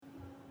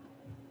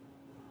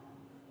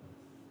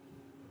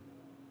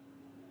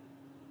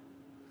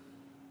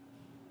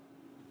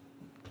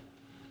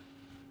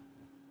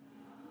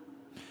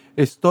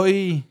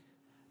Estoy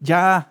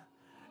ya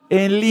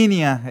en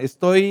línea,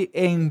 estoy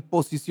en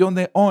posición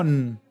de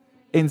on,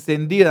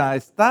 encendida.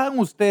 ¿Están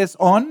ustedes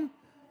on?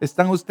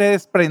 ¿Están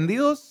ustedes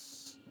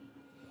prendidos?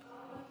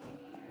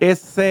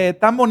 Es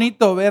tan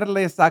bonito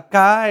verles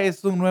acá,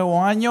 es un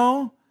nuevo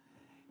año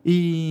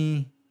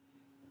y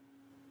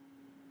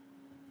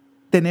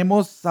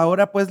tenemos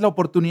ahora pues la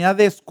oportunidad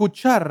de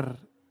escuchar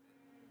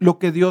lo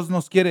que Dios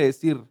nos quiere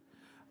decir.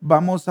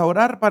 Vamos a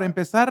orar para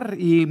empezar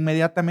y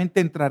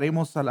inmediatamente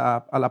entraremos a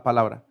la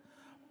palabra.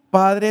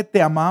 Padre,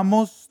 te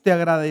amamos, te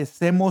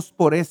agradecemos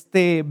por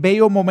este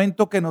bello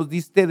momento que nos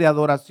diste de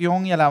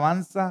adoración y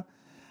alabanza.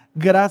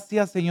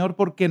 Gracias, Señor,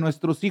 porque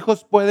nuestros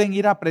hijos pueden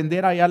ir a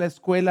aprender allá a la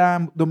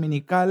escuela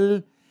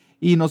dominical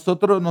y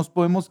nosotros nos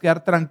podemos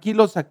quedar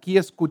tranquilos aquí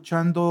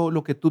escuchando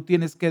lo que tú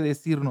tienes que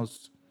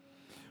decirnos.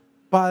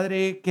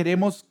 Padre,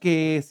 queremos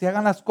que se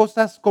hagan las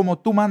cosas como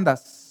tú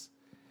mandas.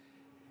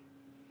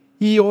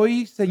 Y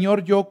hoy,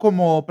 Señor, yo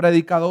como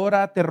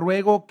predicadora te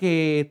ruego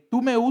que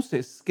tú me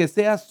uses, que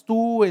seas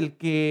tú el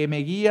que me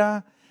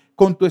guía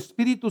con tu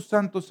Espíritu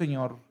Santo,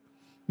 Señor.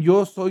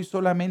 Yo soy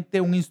solamente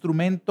un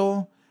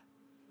instrumento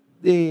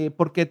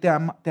porque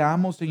te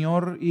amo,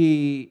 Señor,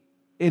 y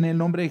en el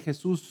nombre de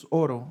Jesús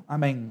oro.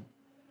 Amén.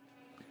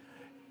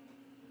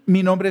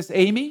 Mi nombre es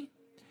Amy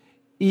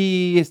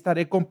y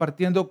estaré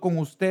compartiendo con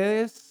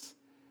ustedes.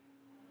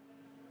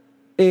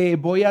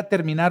 Voy a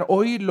terminar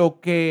hoy lo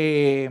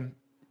que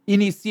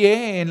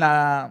inicié en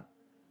la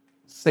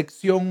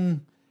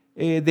sección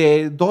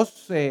de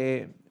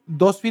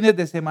dos fines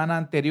de semana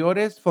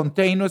anteriores.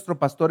 Fontaine, nuestro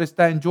pastor,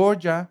 está en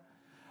Georgia,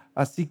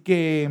 así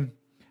que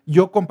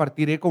yo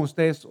compartiré con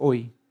ustedes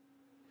hoy.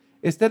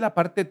 Esta es la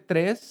parte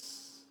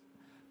 3.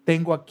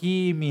 Tengo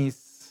aquí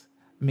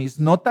mis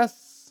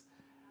notas.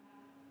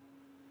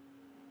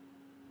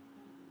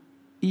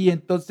 Y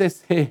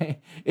entonces,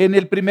 en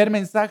el primer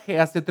mensaje,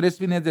 hace 3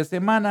 fines de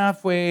semana,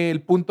 fue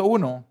el punto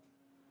 1.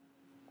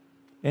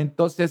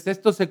 Entonces,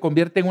 esto se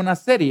convierte en una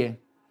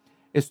serie.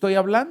 Estoy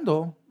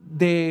hablando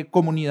de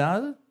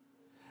comunidad,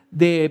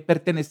 de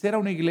pertenecer a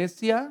una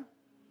iglesia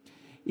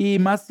y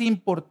más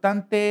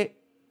importante,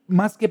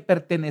 más que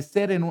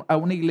pertenecer a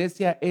una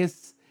iglesia,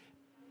 es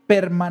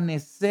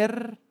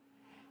permanecer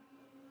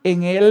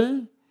en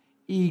él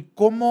y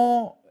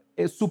cómo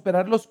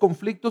superar los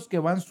conflictos que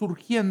van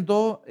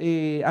surgiendo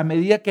a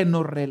medida que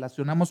nos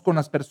relacionamos con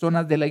las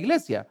personas de la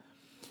iglesia.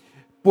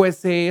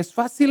 Pues es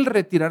fácil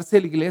retirarse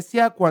de la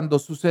iglesia cuando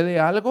sucede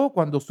algo,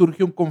 cuando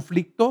surge un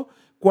conflicto,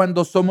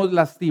 cuando somos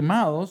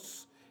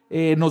lastimados.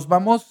 Nos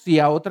vamos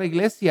a otra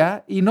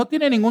iglesia y no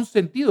tiene ningún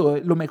sentido.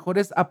 Lo mejor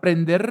es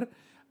aprender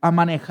a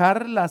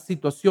manejar las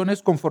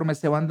situaciones conforme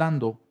se van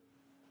dando.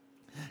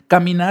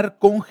 Caminar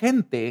con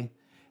gente,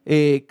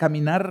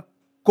 caminar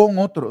con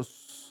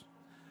otros.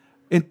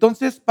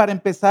 Entonces, para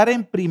empezar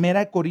en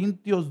 1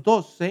 Corintios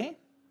 12,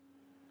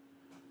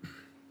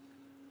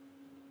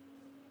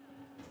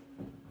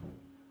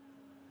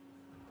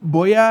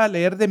 voy a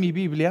leer de mi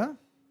Biblia,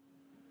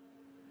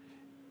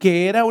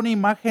 que era una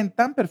imagen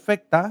tan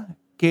perfecta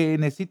que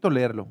necesito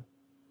leerlo.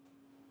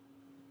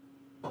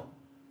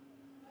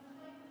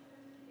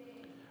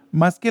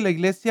 Más que la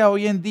iglesia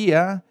hoy en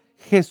día,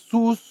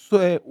 Jesús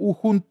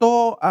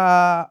juntó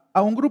a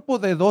un grupo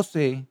de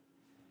 12.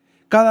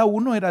 Cada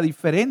uno era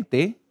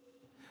diferente: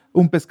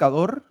 un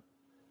pescador,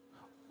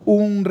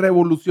 un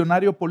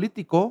revolucionario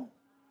político,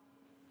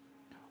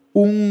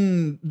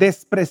 un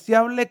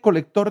despreciable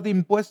colector de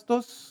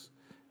impuestos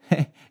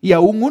y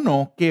aún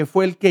uno que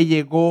fue el que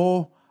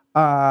llegó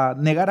a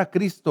negar a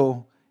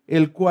Cristo,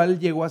 el cual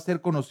llegó a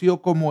ser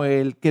conocido como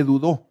el que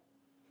dudó.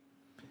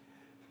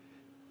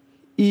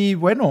 Y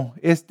bueno,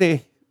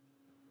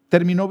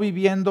 terminó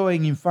viviendo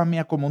en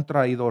infamia como un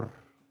traidor.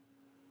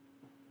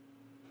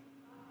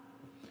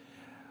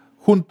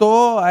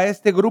 Juntó a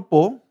este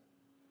grupo,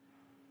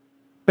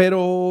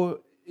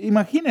 pero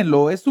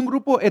imagínenlo, es un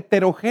grupo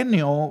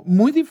heterogéneo,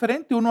 muy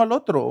diferente uno al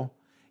otro.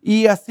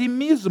 Y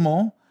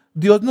asimismo,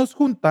 Dios nos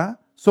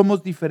junta,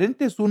 somos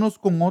diferentes unos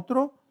con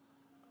otros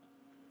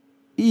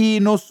y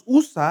nos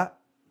usa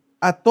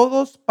a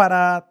todos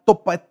para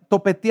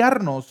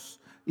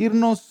topetearnos,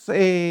 irnos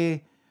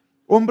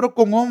hombro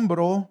con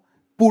hombro,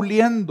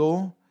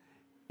 puliendo.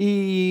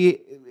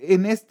 Y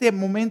en este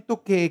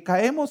momento que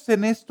caemos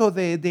en esto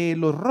de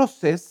los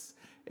roces,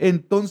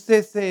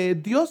 entonces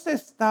Dios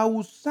está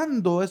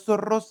usando esos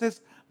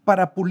roces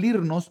para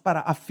pulirnos,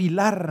 para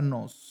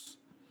afilarnos.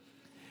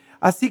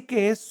 Así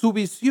que es su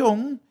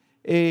visión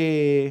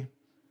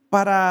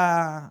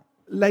para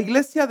la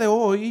iglesia de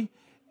hoy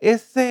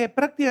es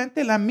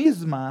prácticamente la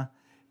misma.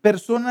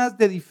 Personas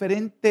de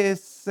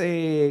diferentes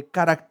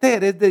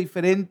caracteres, de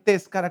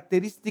diferentes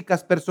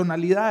características,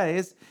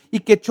 personalidades, y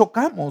que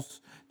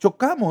chocamos,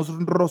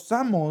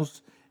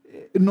 rozamos,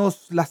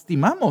 nos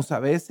lastimamos a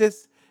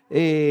veces,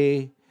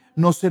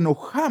 nos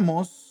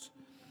enojamos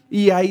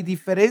y hay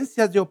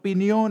diferencias de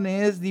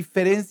opiniones,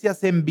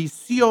 diferencias en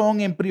visión,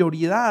 en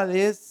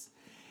prioridades,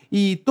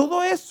 y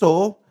todo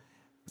eso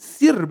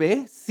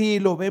sirve si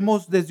lo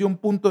vemos desde un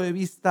punto de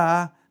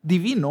vista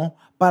divino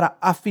para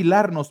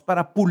afilarnos,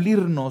 para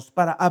pulirnos,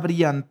 para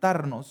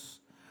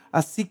abrillantarnos.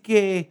 Así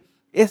que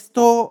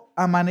esto,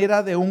 a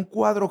manera de un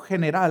cuadro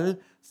general,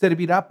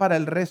 servirá para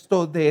el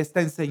resto de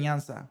esta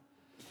enseñanza.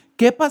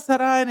 ¿Qué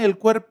pasará en el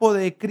cuerpo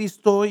de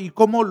Cristo y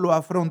cómo lo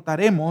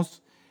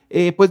afrontaremos?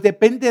 Pues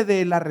depende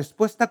de la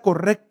respuesta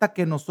correcta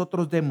que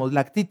nosotros demos,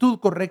 la actitud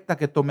correcta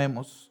que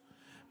tomemos.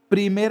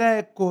 Primera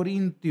de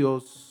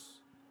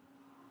Corintios,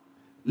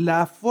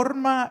 la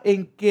forma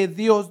en que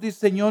Dios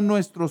diseñó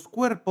nuestros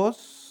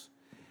cuerpos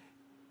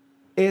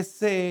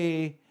es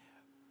de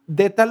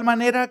tal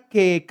manera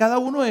que cada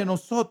uno de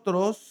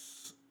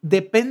nosotros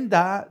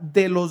dependa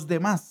de los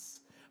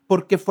demás,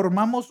 porque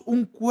formamos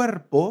un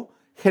cuerpo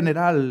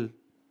general,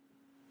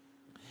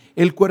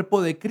 el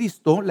cuerpo de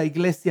Cristo, la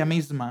iglesia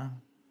misma.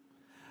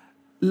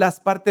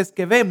 Las partes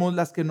que vemos,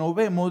 las que no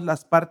vemos,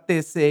 las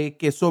partes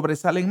que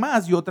sobresalen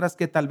más y otras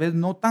que tal vez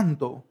no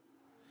tanto.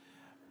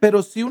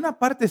 Pero si una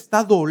parte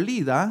está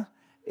dolida,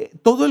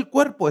 todo el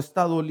cuerpo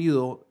está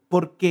dolido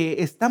porque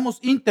estamos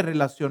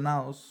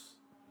interrelacionados.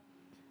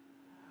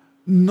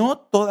 No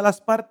todas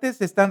las partes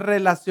están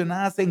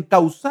relacionadas en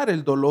causar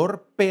el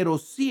dolor, pero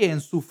sí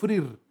en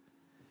sufrir.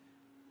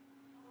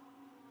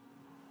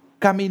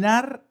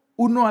 Caminar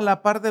uno a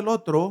la par del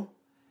otro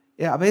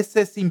a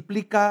veces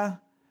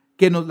implica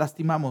que nos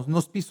lastimamos,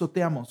 nos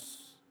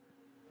pisoteamos.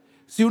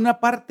 Si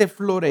una parte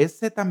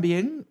florece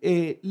también,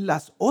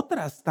 las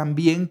otras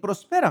también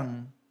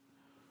prosperan.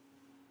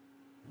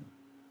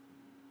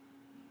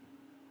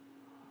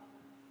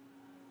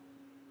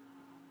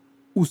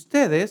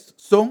 Ustedes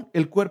son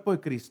el cuerpo de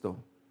Cristo.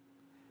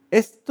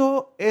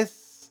 Esto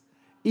es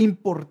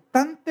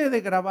importante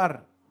de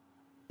grabar.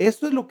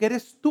 Eso es lo que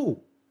eres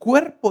tú,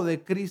 cuerpo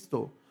de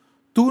Cristo.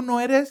 Tú no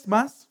eres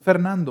más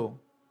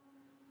Fernando.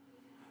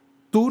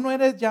 Tú no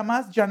eres ya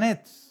más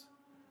Janet.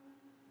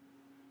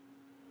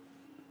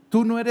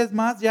 Tú no eres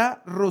más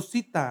ya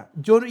Rosita.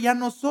 Yo ya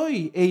no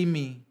soy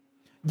Amy.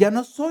 Ya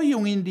no soy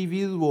un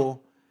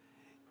individuo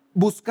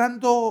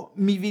buscando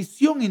mi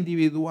visión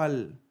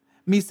individual,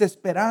 mis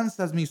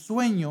esperanzas, mis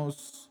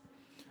sueños.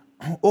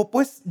 O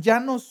pues ya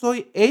no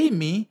soy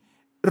Amy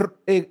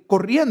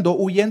corriendo,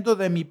 huyendo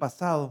de mi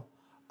pasado.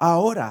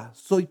 Ahora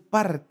soy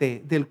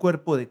parte del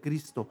cuerpo de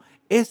Cristo.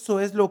 Eso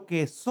es lo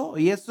que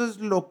soy. Eso es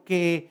lo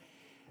que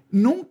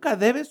nunca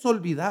debes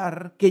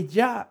olvidar, que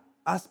ya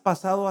has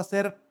pasado a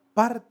ser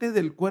parte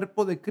del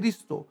cuerpo de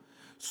Cristo.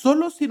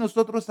 Solo si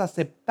nosotros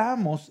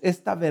aceptamos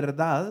esta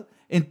verdad,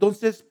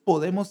 entonces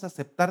podemos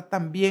aceptar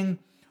también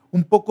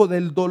un poco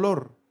del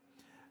dolor.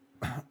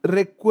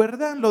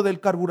 ¿Recuerdan lo del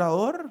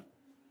carburador?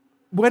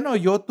 Bueno,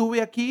 yo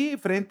tuve aquí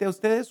frente a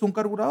ustedes un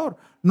carburador.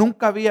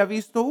 Nunca había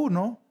visto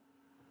uno,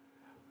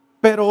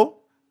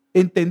 pero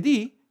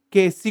entendí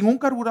que sin un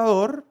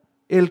carburador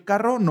el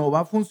carro no va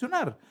a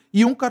funcionar.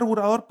 Y un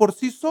carburador por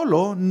sí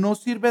solo no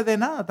sirve de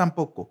nada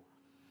tampoco.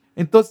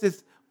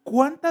 Entonces,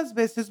 ¿cuántas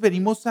veces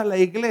venimos a la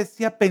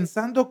iglesia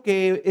pensando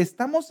que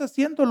estamos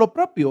haciendo lo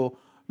propio,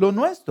 lo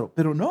nuestro?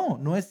 Pero no,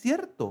 no es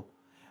cierto.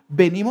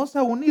 Venimos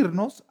a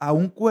unirnos a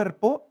un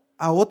cuerpo,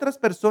 a otras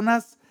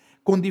personas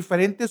con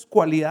diferentes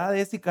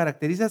cualidades y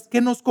características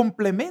que nos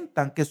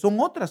complementan, que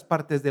son otras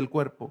partes del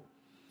cuerpo.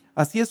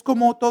 Así es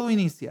como todo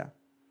inicia.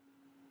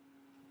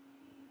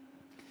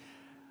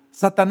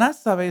 Satanás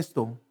sabe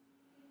esto.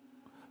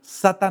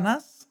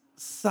 Satanás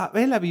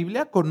sabe la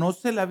Biblia,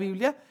 conoce la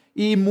Biblia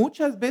y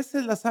muchas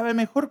veces la sabe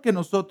mejor que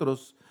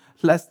nosotros.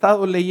 La ha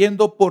estado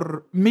leyendo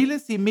por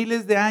miles y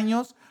miles de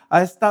años,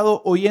 ha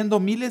estado oyendo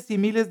miles y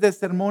miles de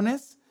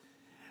sermones,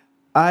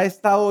 ha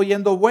estado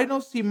oyendo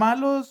buenos y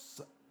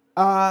malos,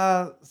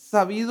 ha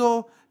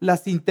sabido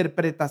las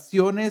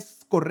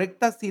interpretaciones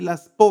correctas y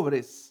las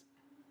pobres.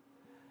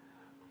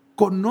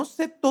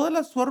 Conoce todas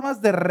las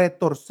formas de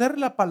retorcer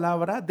la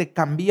palabra, de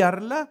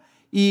cambiarla,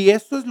 y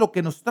eso es lo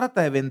que nos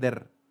trata de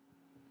vender.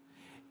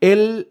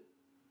 Él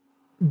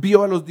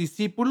vio a los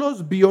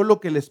discípulos, vio lo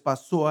que les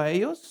pasó a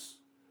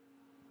ellos,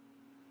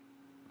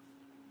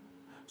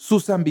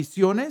 sus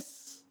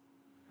ambiciones.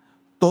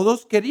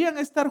 Todos querían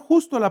estar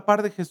justo a la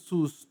par de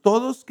Jesús,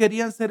 todos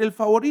querían ser el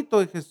favorito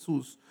de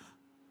Jesús,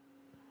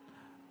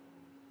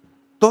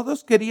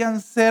 todos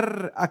querían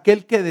ser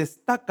aquel que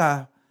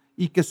destaca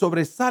y que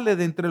sobresale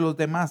de entre los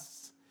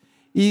demás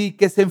y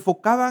que se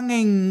enfocaban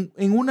en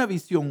una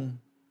visión.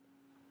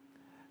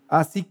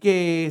 Así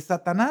que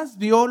Satanás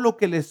vio lo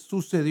que les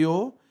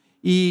sucedió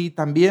y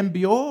también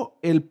vio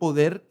el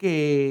poder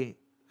que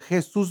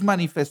Jesús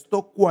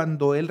manifestó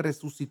cuando él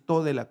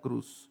resucitó de la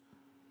cruz,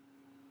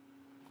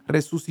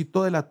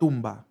 resucitó de la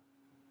tumba.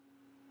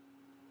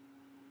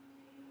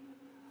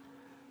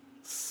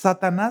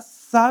 Satanás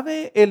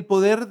sabe el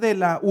poder de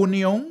la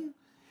unión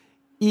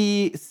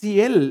y si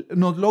él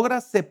nos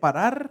logra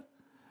separar,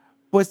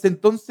 pues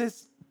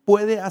entonces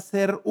puede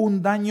hacer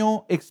un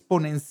daño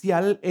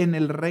exponencial en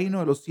el reino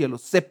de los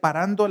cielos,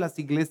 separando a las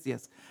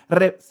iglesias,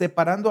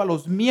 separando a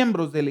los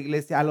miembros de la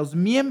iglesia, a los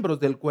miembros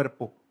del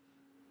cuerpo.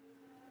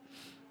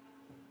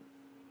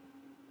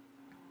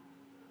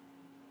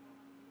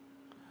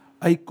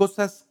 Hay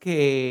cosas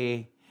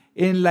que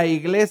en la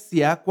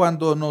iglesia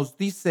cuando nos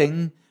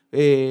dicen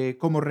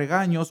como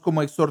regaños,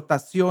 como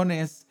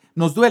exhortaciones,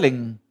 nos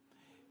duelen.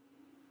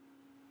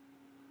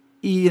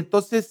 Y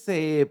entonces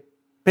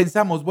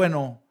pensamos,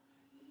 bueno,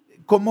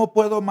 ¿cómo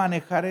puedo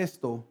manejar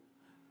esto?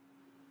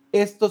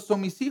 Estos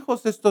son mis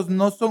hijos, estos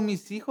no son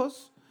mis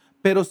hijos,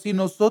 pero si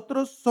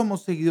nosotros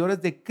somos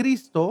seguidores de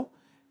Cristo,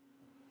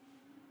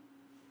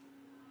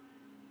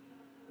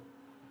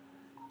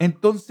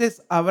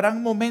 entonces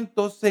habrán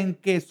momentos en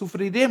que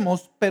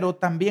sufriremos, pero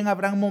también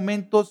habrán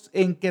momentos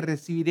en que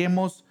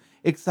recibiremos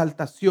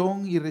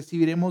exaltación y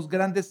recibiremos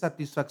grandes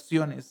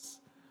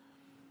satisfacciones.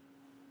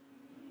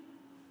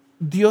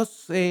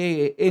 Dios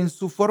en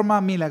su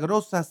forma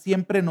milagrosa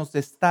siempre nos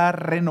está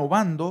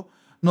renovando,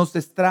 nos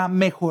está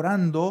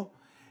mejorando,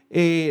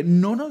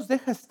 no nos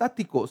deja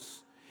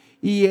estáticos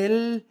y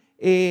Él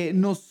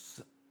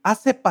nos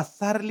hace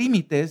pasar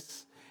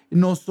límites,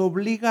 nos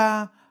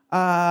obliga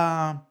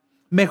a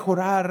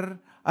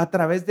mejorar a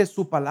través de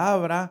su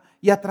palabra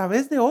y a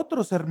través de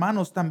otros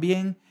hermanos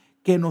también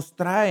que nos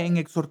traen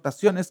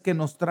exhortaciones, que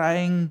nos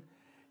traen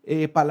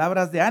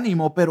palabras de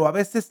ánimo, pero a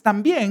veces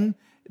también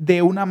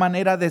de una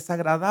manera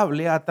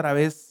desagradable a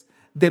través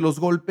de los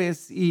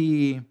golpes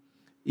y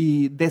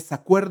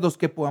desacuerdos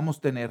que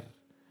podamos tener.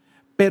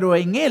 Pero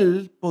en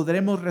Él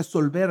podremos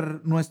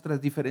resolver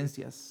nuestras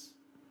diferencias.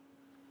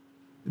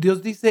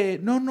 Dios dice,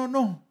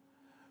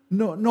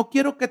 no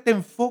quiero que te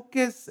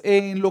enfoques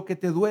en lo que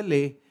te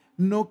duele,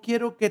 no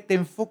quiero que te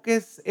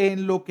enfoques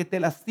en lo que te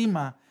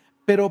lastima,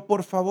 pero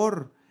por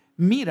favor,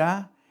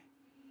 mira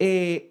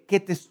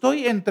que te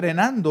estoy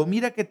entrenando,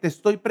 mira que te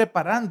estoy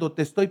preparando,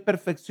 te estoy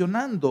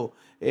perfeccionando.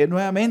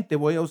 Nuevamente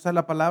voy a usar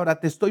la palabra,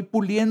 te estoy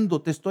puliendo,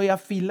 te estoy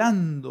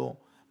afilando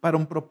para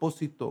un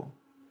propósito.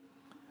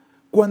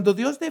 Cuando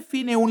Dios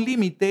define un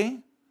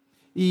límite,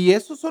 y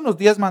esos son los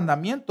 10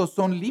 mandamientos,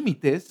 son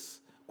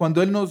límites,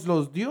 cuando Él nos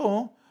los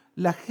dio,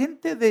 la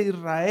gente de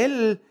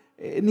Israel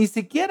ni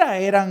siquiera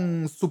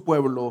eran su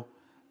pueblo,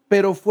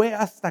 pero fue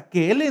hasta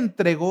que Él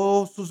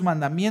entregó sus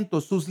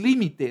mandamientos, sus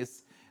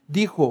límites,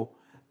 dijo,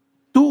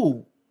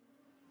 tú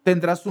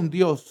tendrás un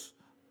Dios,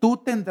 tú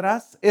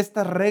tendrás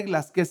estas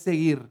reglas que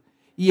seguir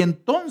y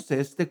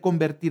entonces te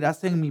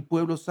convertirás en mi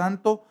pueblo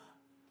santo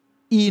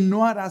y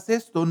no harás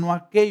esto, no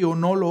aquello,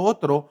 no lo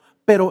otro,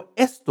 pero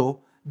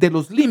esto de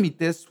los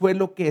límites fue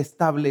lo que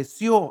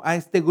estableció a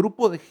este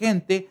grupo de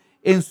gente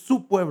en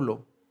su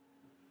pueblo.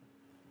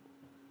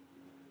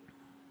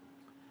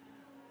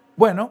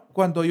 Bueno,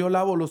 cuando yo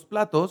lavo los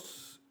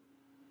platos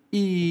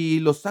y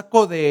los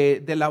saco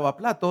de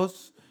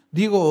lavaplatos,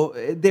 digo,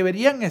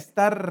 deberían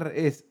estar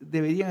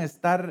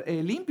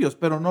limpios,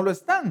 pero no lo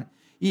están.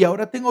 Y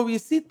ahora tengo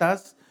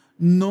visitas,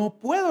 no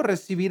puedo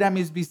recibir a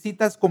mis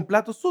visitas con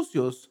platos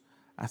sucios.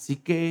 Así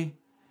que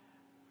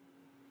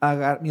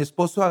mi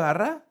esposo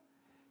agarra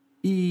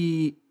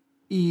y,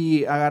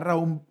 y agarra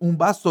un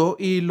vaso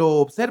y lo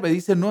observa y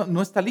dice,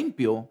 no está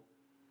limpio.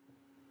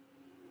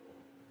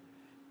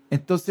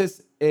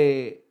 Entonces,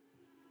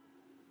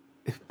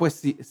 pues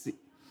sí,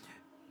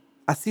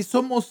 así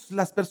somos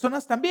las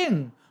personas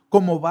también,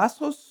 como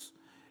vasos,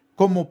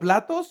 como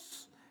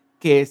platos,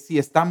 que si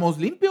estamos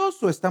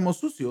limpios o estamos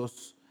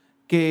sucios,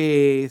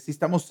 que si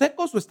estamos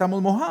secos o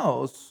estamos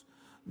mojados.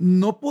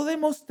 No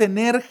podemos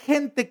tener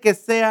gente que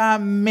sea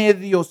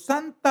medio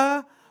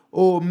santa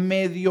o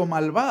medio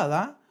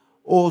malvada,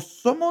 o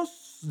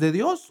somos de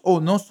Dios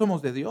o no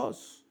somos de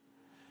Dios.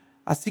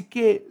 Así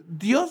que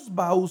Dios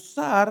va a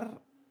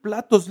usar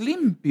platos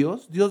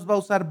limpios, Dios va a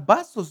usar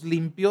vasos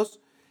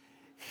limpios,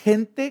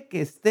 gente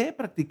que esté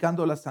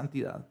practicando la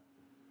santidad.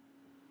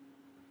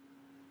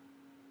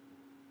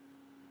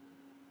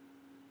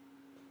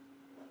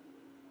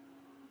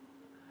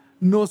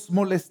 Nos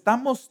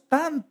molestamos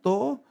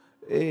tanto,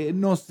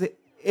 nos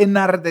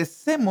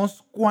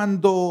enardecemos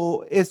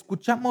cuando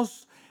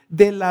escuchamos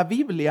de la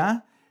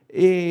Biblia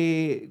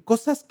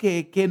cosas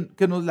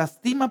que nos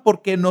lastima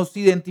porque nos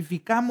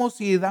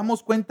identificamos y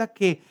damos cuenta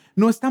que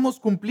no estamos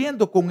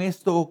cumpliendo con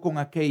esto o con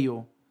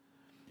aquello.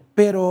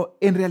 Pero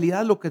en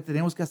realidad lo que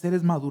tenemos que hacer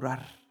es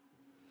madurar.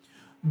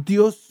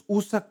 Dios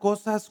usa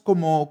cosas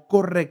como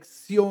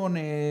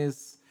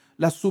correcciones,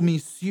 la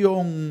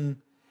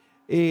sumisión,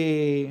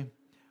 eh,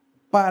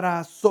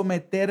 para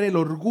someter el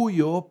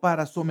orgullo,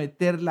 para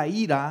someter la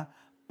ira,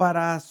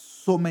 para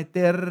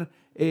someter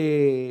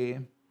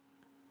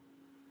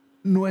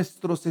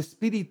nuestros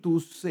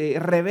espíritus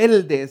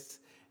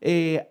rebeldes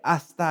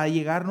hasta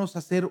llegarnos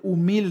a ser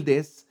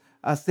humildes,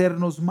 a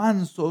hacernos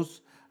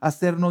mansos, a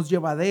hacernos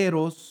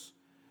llevaderos.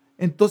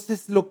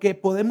 Entonces lo que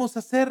podemos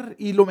hacer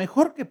y lo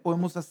mejor que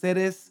podemos hacer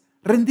es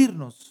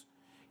rendirnos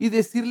y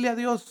decirle a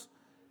Dios,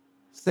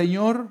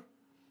 Señor,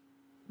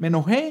 me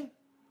enojé,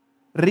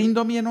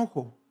 rindo mi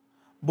enojo,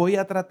 voy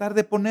a tratar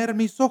de poner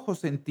mis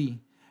ojos en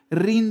ti,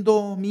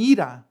 rindo mi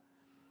ira,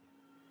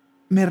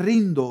 me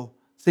rindo.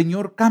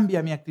 Señor,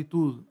 cambia mi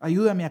actitud,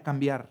 ayúdame a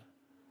cambiar.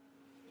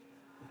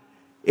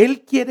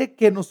 Él quiere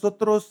que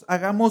nosotros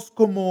hagamos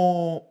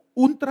como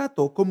un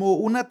trato, como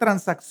una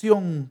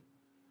transacción,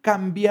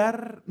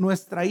 cambiar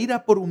nuestra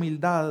ira por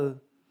humildad,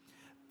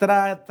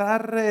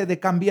 tratar de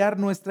cambiar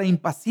nuestra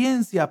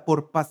impaciencia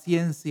por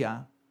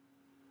paciencia.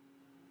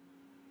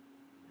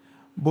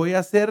 Voy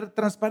a ser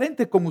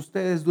transparente con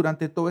ustedes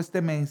durante todo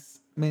este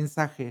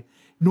mensaje.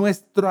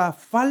 Nuestra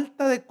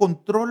falta de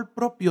control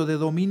propio, de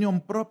dominio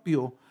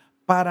propio,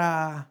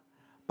 para,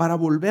 para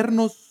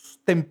volvernos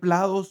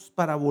templados,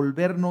 para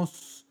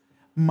volvernos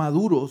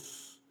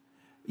maduros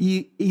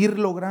y ir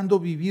logrando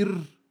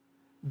vivir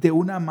de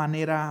una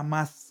manera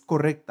más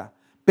correcta.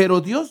 Pero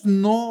Dios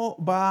no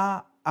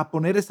va a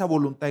poner esa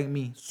voluntad en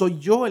mí. Soy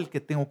yo el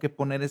que tengo que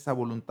poner esa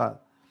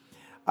voluntad.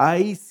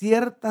 Hay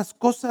ciertas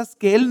cosas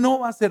que Él no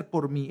va a hacer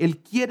por mí.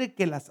 Él quiere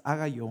que las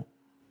haga yo.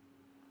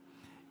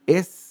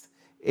 Es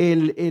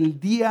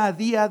el día a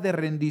día de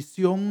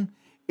rendición,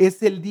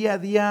 es el día a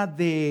día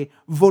de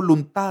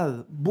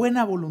voluntad,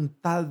 buena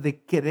voluntad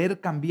de querer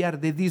cambiar,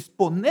 de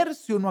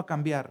disponerse uno a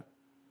cambiar.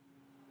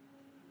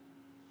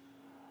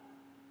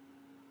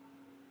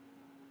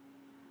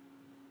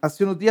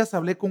 Hace unos días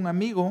hablé con un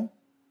amigo.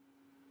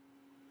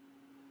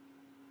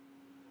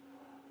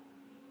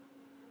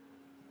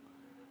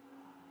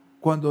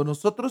 Cuando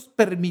nosotros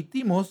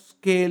permitimos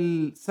que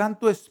el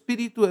Santo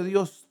Espíritu de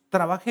Dios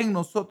trabaje en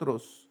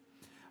nosotros,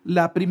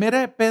 la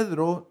primera de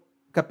Pedro,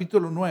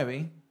 capítulo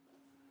 9,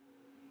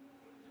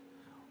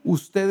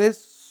 ustedes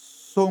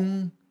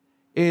son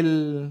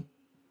el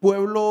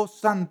pueblo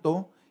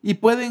santo, y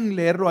pueden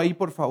leerlo ahí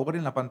por favor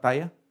en la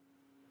pantalla.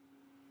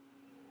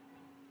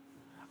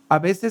 A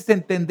veces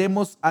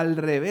entendemos al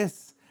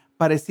revés,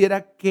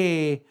 pareciera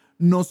que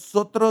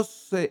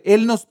nosotros,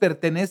 Él nos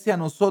pertenece a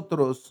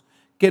nosotros,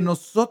 que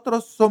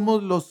nosotros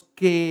somos los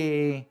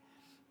que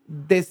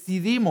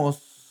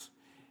decidimos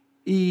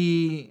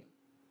y,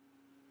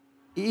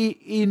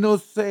 y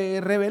nos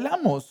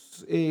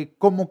revelamos,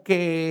 como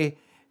que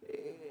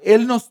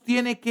Él nos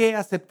tiene que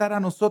aceptar a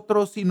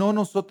nosotros y no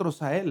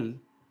nosotros a Él.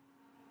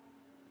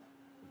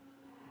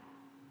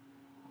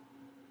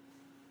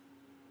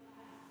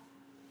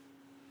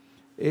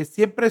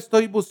 Siempre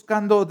estoy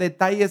buscando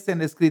detalles en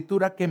la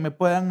escritura que me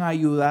puedan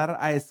ayudar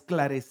a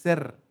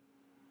esclarecer.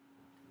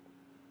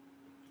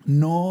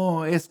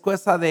 No es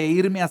cosa de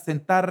irme a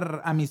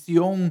sentar a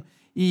misión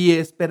y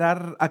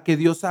esperar a que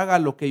Dios haga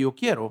lo que yo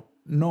quiero.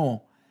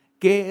 No.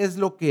 ¿Qué es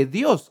lo que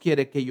Dios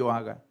quiere que yo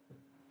haga?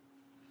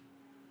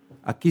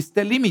 Aquí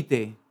está el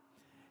límite.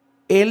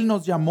 Él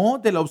nos llamó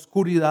de la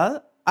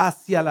oscuridad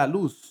hacia la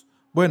luz.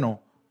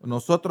 Bueno,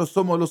 nosotros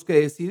somos los que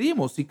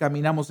decidimos si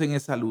caminamos en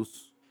esa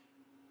luz.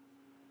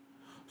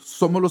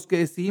 Somos los que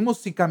decidimos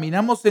si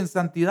caminamos en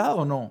santidad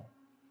o no.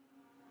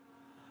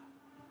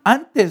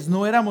 Antes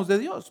no éramos de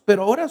Dios,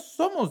 pero ahora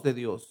somos de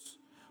Dios.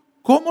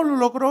 ¿Cómo lo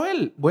logró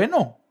Él?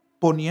 Bueno,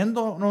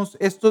 poniéndonos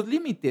estos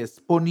límites,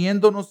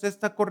 poniéndonos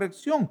esta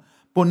corrección,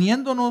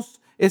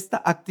 poniéndonos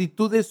esta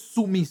actitud de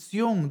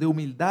sumisión, de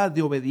humildad,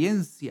 de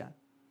obediencia.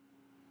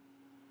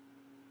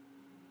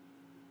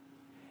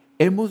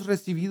 Hemos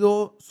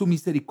recibido su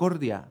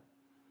misericordia.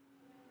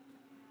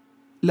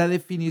 La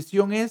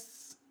definición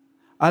es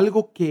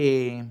algo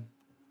que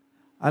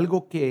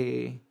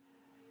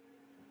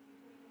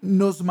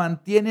nos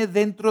mantiene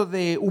dentro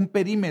de un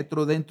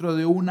perímetro, dentro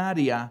de un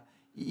área,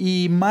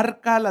 y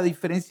marca la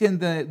diferencia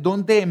entre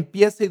dónde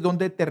empieza y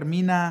dónde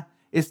termina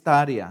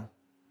esta área.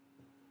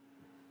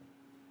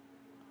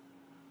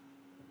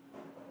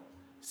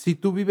 Si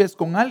tú vives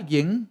con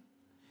alguien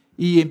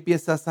y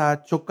empiezas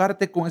a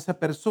chocarte con esa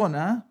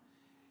persona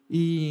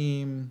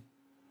y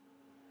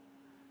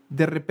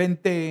de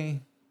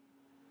repente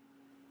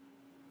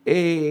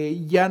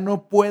ya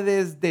no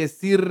puedes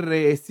decir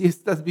si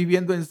estás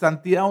viviendo en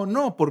santidad o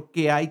no,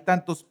 porque hay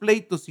tantos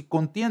pleitos y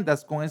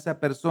contiendas con esa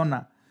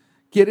persona.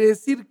 Quiere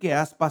decir que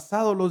has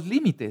pasado los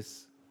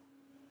límites.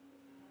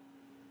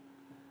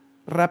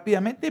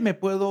 Rápidamente me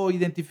puedo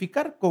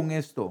identificar con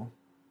esto.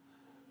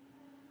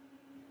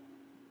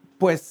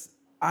 Pues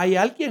hay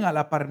alguien a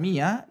la par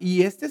mía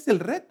y este es el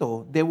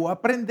reto. Debo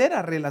aprender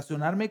a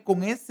relacionarme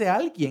con ese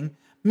alguien,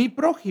 mi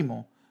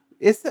prójimo.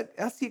 Es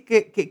así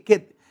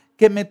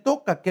que me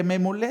toca, que me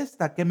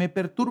molesta, que me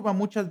perturba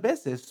muchas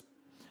veces.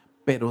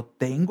 Pero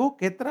tengo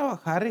que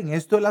trabajar en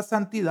esto de la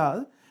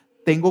santidad.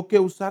 Tengo que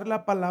usar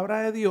la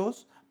palabra de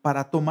Dios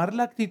para tomar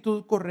la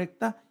actitud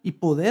correcta y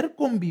poder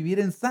convivir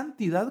en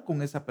santidad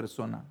con esa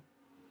persona.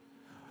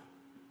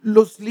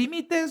 Los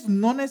límites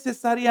no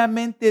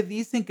necesariamente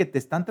dicen que te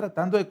están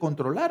tratando de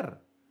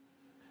controlar.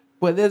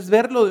 Puedes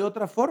verlo de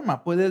otra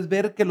forma. Puedes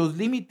ver que los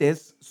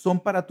límites son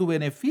para tu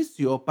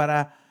beneficio,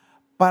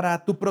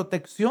 para tu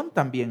protección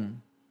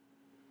también.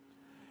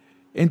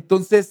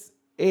 Entonces,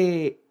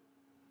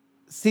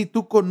 si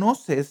tú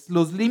conoces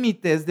los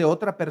límites de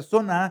otra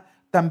persona,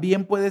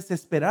 también puedes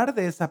esperar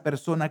de esa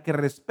persona que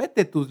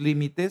respete tus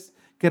límites,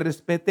 que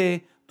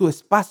respete tu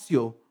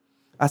espacio,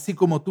 así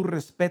como tú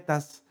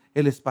respetas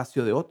el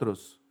espacio de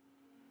otros.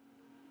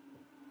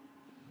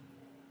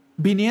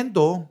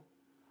 Viniendo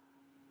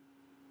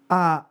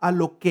a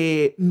lo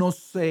que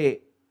nos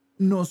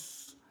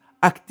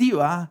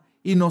activa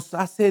y nos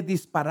hace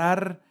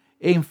disparar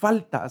en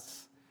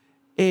faltas,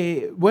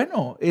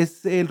 bueno,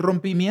 es el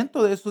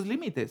rompimiento de esos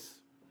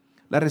límites.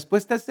 La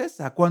respuesta es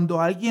esa,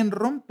 cuando alguien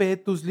rompe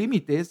tus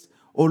límites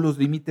o los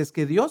límites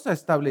que Dios ha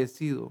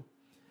establecido.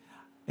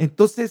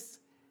 Entonces,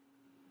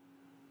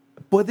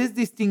 puedes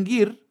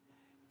distinguir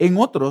en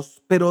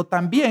otros, pero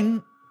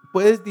también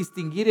puedes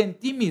distinguir en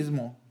ti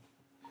mismo.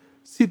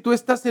 Si tú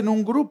estás en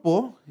un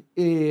grupo,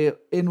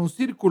 en un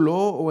círculo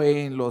o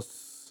en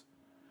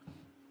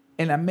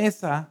la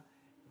mesa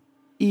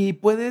y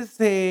puedes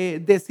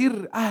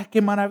decir, ah,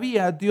 qué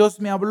maravilla, Dios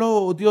me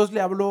habló, Dios le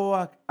habló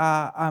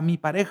a mi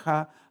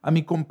pareja, a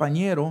mi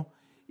compañero,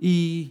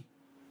 y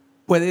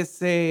puedes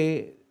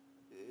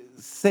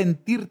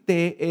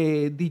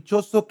sentirte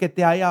dichoso que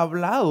te haya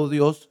hablado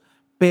Dios,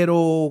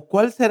 pero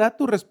 ¿cuál será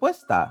tu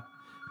respuesta?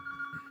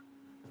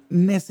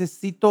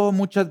 Necesito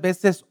muchas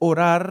veces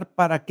orar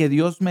para que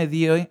Dios me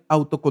dé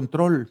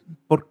autocontrol,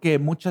 porque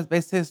muchas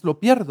veces lo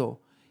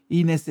pierdo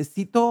y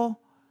necesito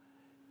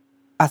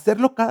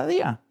hacerlo cada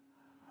día.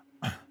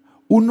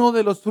 Uno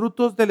de los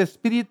frutos del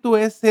Espíritu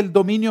es el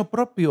dominio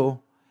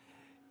propio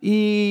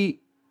y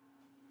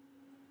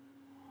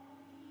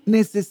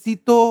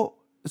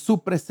necesito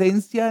su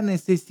presencia,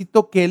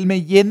 necesito que Él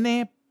me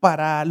llene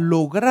para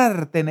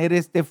lograr tener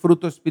este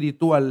fruto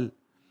espiritual.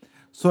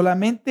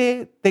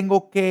 Solamente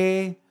tengo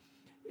que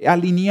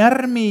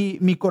alinear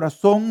mi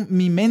corazón,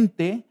 mi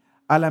mente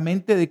a la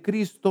mente de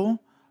Cristo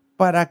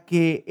para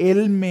que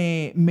Él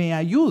me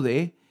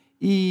ayude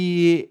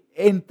y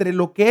entre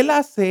lo que Él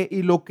hace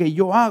y lo que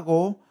yo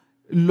hago,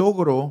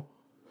 logro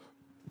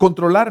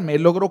controlarme,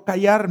 logro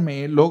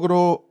callarme,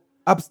 logro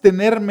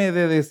abstenerme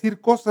de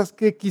decir cosas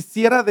que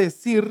quisiera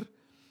decir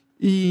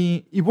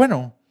y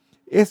bueno,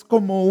 es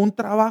como un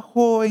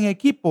trabajo en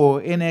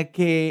equipo en el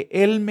que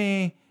él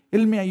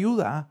me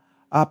ayuda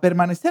a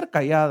permanecer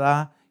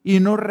callada y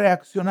no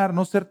reaccionar,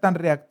 no ser tan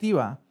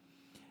reactiva.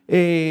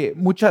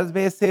 Muchas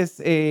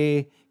veces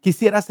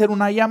quisiera hacer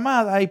una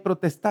llamada y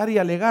protestar y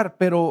alegar,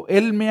 pero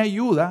él me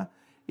ayuda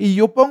y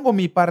yo pongo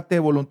mi parte de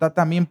voluntad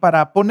también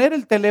para poner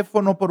el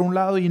teléfono por un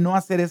lado y no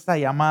hacer esa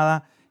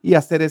llamada y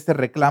hacer ese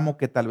reclamo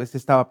que tal vez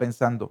estaba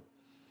pensando.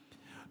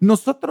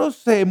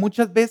 Nosotros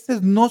muchas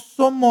veces no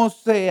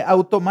somos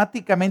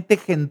automáticamente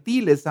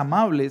gentiles,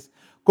 amables,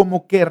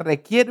 como que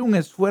requiere un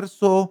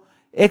esfuerzo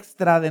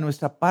extra de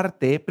nuestra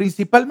parte,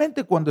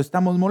 principalmente cuando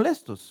estamos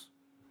molestos.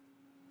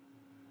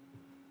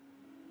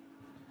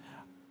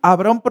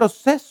 Habrá un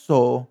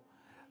proceso,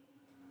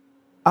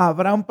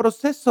 habrá un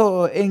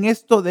proceso en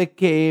esto de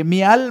que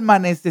mi alma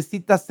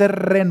necesita ser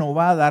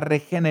renovada,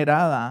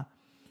 regenerada.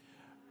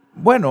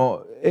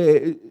 Bueno,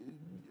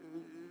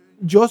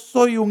 yo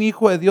soy un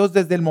hijo de Dios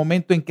desde el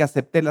momento en que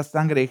acepté la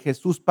sangre de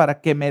Jesús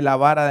para que me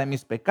lavara de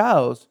mis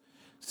pecados.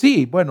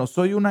 Sí, bueno,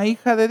 soy una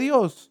hija de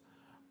Dios,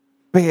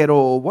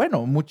 pero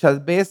bueno,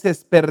 muchas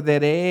veces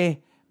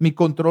perderé mi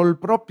control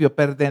propio,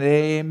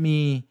 perderé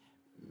mi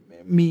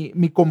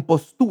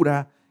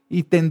compostura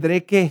y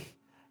tendré que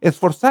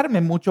esforzarme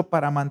mucho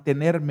para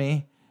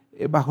mantenerme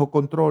bajo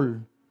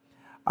control.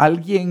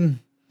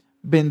 Alguien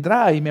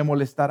vendrá y me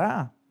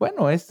molestará.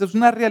 Bueno, esto es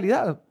una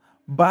realidad,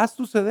 va a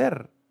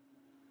suceder.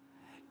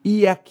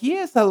 Y aquí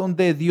es a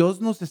donde Dios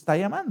nos está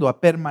llamando,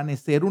 a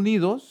permanecer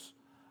unidos,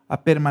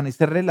 a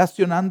permanecer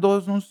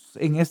relacionándonos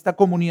en esta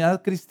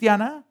comunidad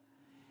cristiana.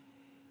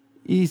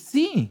 Y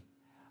sí,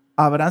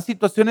 habrán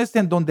situaciones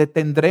en donde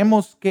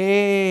tendremos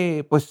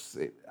que, pues,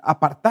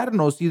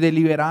 apartarnos y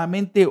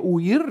deliberadamente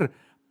huir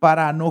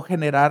para no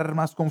generar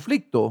más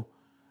conflicto.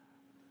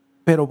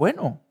 Pero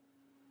bueno,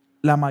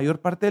 la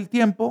mayor parte del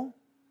tiempo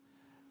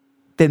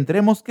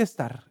tendremos que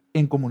estar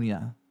en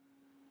comunidad.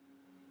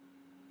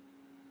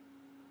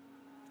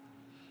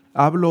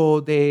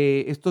 Hablo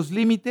de estos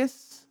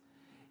límites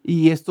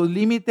y estos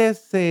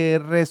límites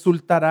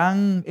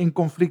resultarán en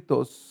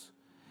conflictos.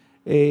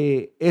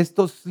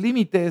 Estos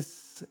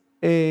límites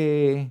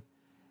que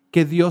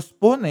Dios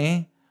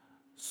pone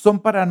son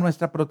para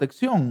nuestra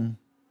protección.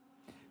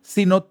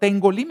 Si no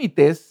tengo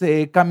límites,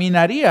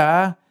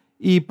 caminaría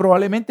y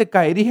probablemente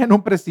caería en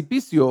un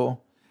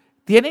precipicio.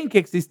 Tienen que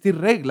existir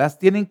reglas,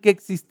 tienen que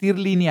existir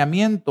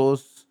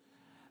lineamientos,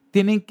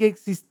 tienen que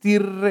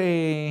existir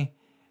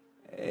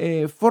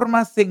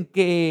formas en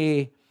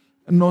que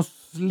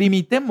nos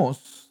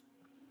limitemos.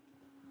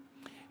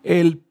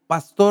 El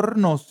pastor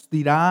nos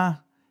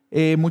dirá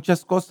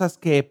muchas cosas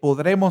que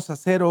podremos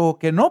hacer o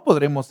que no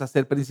podremos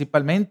hacer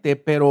principalmente,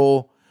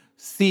 pero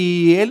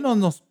si Él no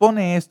nos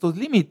pone estos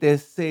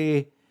límites,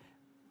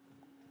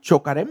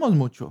 chocaremos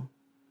mucho.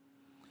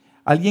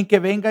 Alguien que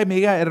venga y me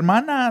diga,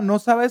 hermana, no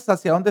sabes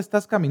hacia dónde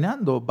estás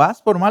caminando,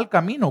 vas por mal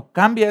camino,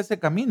 cambia ese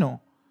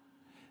camino.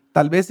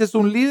 Tal vez es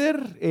un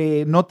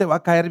líder, no te va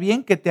a caer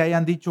bien que te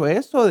hayan dicho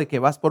eso, de que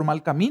vas por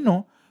mal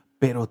camino,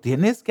 pero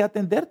tienes que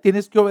atender,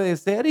 tienes que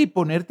obedecer y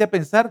ponerte a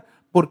pensar,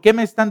 ¿por qué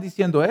me están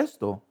diciendo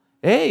esto?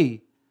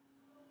 Hey,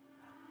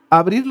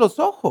 abrir los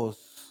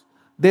ojos,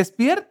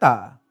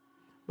 despierta,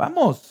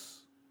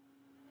 vamos.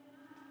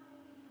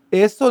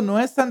 Eso no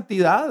es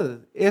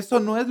santidad,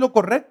 eso no es lo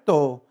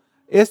correcto,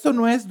 eso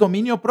no es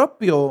dominio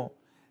propio,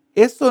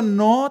 eso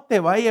no te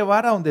va a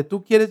llevar a donde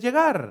tú quieres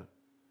llegar.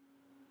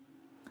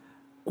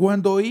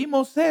 Cuando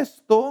oímos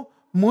esto,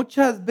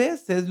 Muchas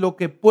veces lo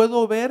que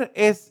puedo ver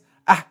es,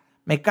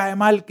 me cae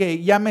mal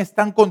que ya me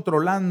están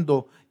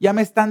controlando, ya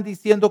me están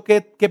diciendo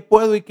qué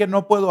puedo y qué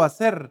no puedo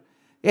hacer.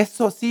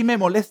 Eso sí me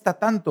molesta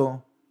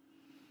tanto.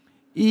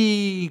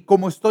 Y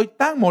como estoy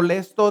tan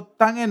molesto,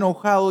 tan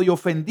enojado y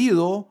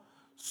ofendido,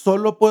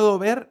 solo puedo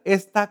ver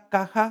esta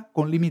caja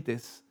con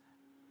límites.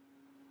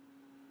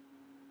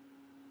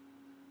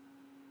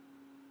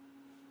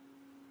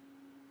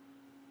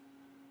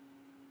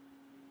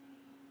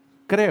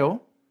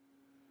 Creo,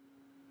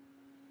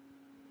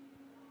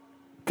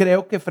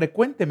 creo que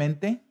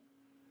frecuentemente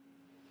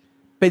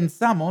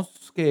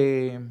pensamos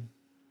que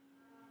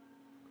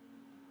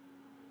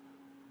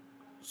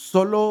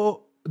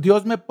solo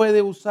Dios me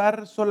puede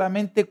usar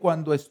solamente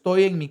cuando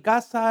estoy en mi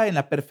casa, en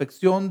la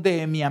perfección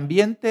de mi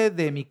ambiente,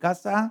 de mi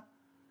casa,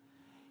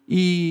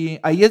 y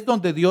ahí es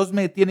donde Dios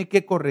me tiene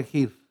que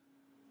corregir.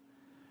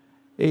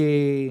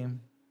 Eh,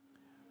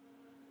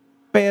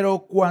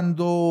 pero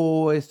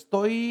cuando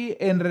estoy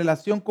en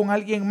relación con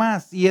alguien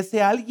más y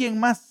ese alguien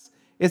más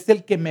es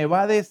el que me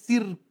va a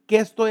decir qué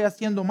estoy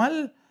haciendo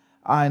mal,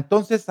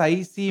 entonces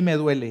ahí sí me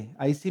duele,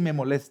 ahí sí me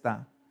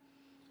molesta.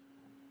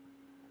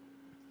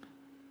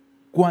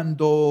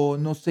 Cuando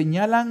nos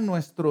señalan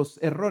nuestros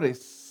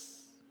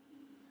errores,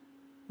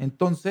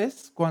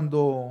 entonces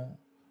cuando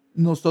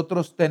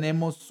nosotros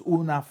tenemos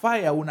una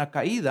falla, una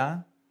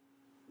caída,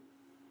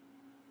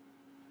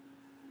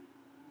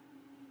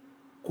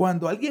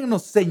 cuando alguien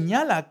nos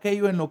señala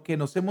aquello en lo que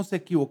nos hemos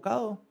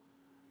equivocado,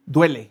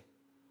 duele,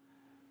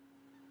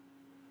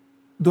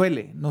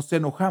 duele, nos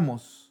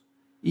enojamos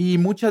y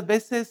muchas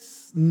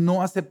veces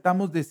no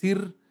aceptamos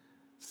decir,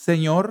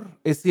 Señor,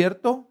 es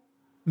cierto,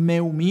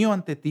 me humillo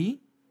ante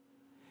ti,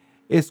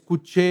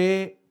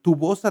 escuché tu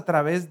voz a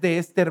través de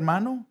este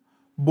hermano,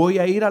 voy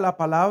a ir a la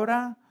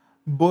palabra,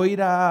 voy a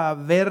ir a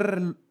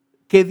ver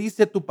qué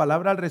dice tu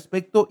palabra al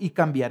respecto y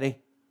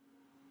cambiaré.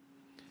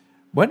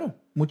 Bueno,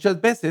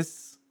 muchas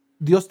veces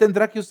Dios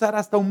tendrá que usar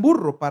hasta un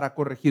burro para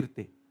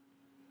corregirte.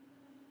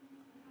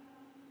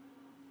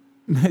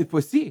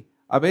 Pues sí,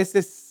 a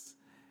veces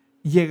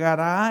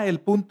llegará el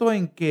punto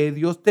en que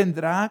Dios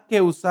tendrá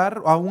que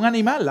usar a un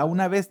animal, a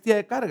una bestia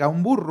de carga, a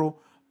un burro,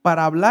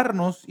 para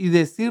hablarnos y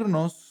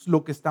decirnos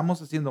lo que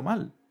estamos haciendo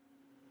mal.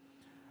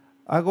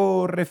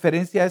 Hago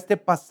referencia a este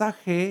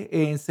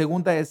pasaje en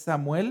Segunda de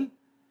Samuel.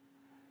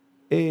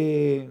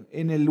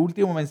 En el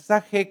último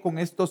mensaje, con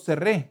esto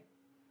cerré.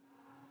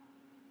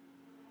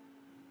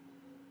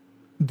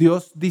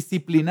 Dios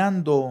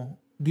disciplinando,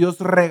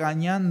 Dios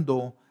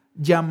regañando,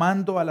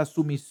 llamando a la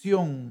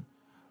sumisión,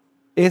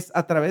 es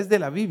a través de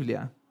la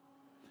Biblia.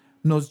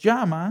 Nos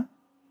llama,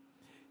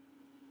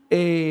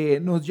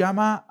 nos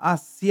llama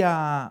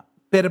hacia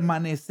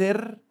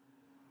permanecer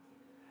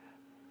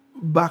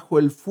bajo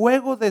el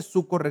fuego de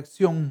su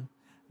corrección,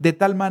 de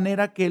tal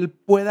manera que Él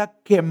pueda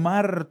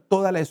quemar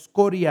toda la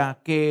escoria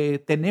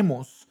que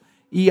tenemos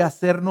y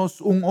hacernos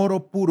un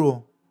oro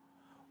puro,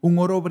 un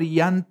oro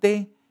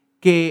brillante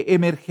que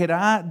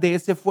emergerá de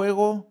ese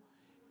fuego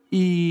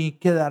y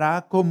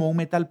quedará como un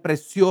metal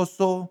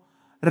precioso,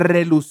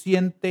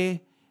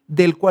 reluciente,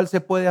 del cual se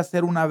puede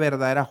hacer una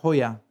verdadera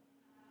joya.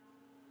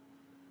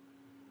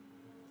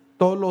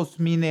 Todos los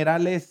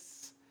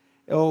minerales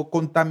o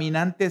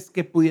contaminantes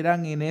que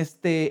pudieran en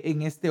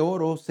este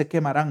oro se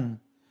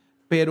quemarán.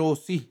 Pero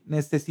sí,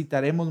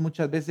 necesitaremos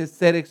muchas veces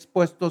ser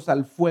expuestos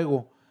al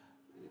fuego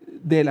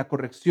de la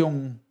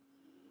corrección.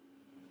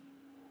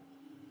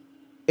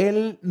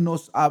 Él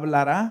nos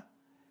hablará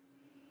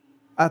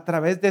a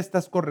través de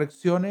estas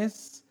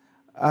correcciones,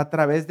 a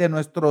través de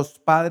nuestros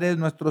padres,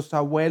 nuestros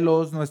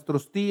abuelos,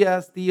 nuestros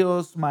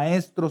tíos,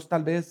 maestros,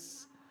 tal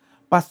vez,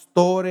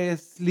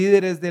 pastores,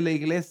 líderes de la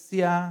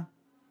iglesia.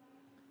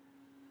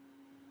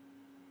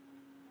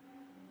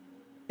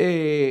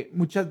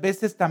 Muchas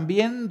veces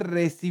también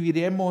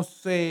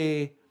recibiremos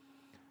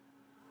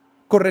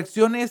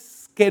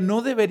correcciones que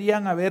no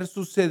deberían haber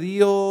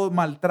sucedido,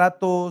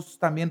 maltratos,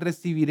 también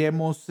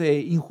recibiremos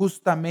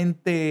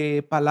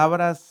injustamente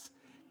palabras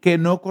que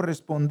no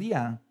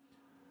correspondían.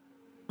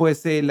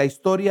 Pues la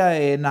historia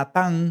de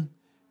Natán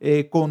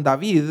con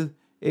David,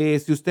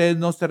 si ustedes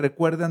no se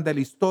recuerdan de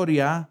la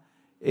historia,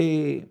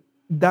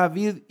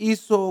 David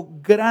hizo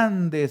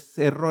grandes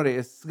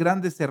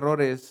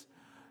errores,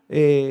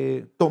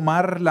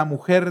 tomar la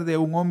mujer de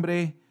un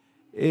hombre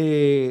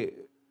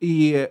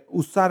y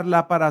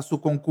usarla para su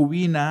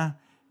concubina,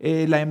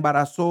 la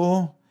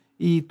embarazó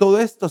y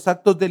todos estos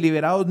actos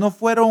deliberados no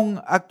fueron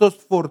actos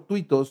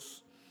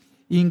fortuitos,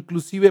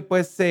 inclusive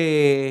pues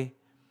eh,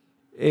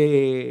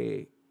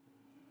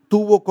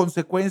 tuvo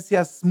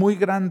consecuencias muy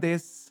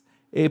grandes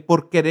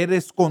por querer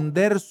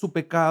esconder su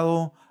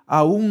pecado.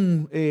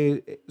 Aún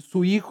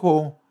su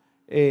hijo,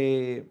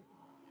 eh,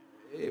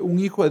 un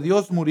hijo de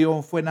Dios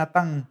murió, fue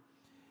Natán.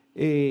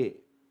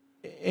 Eh,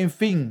 en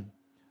fin,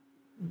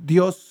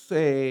 Dios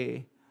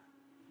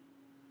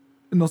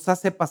nos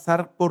hace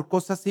pasar por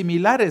cosas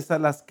similares a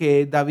las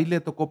que David le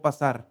tocó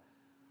pasar.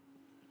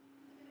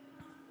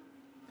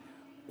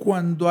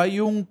 Cuando hay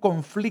un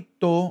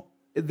conflicto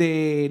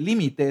de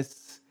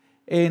límites,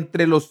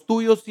 entre los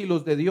tuyos y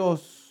los de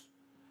Dios,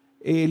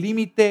 el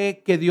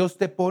límite que Dios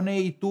te pone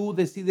y tú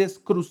decides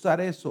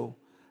cruzar eso.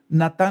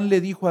 Natán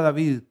le dijo a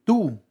David,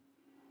 tú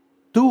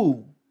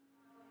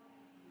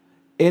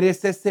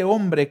eres ese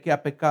hombre que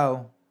ha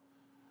pecado.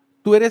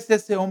 Tú eres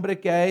ese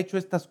hombre que ha hecho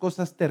estas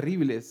cosas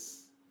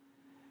terribles.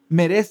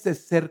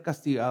 Mereces ser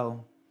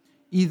castigado.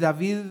 Y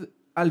David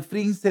al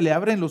fin se le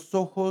abren los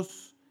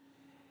ojos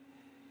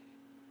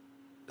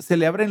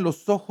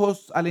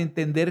al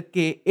entender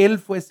que él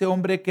fue ese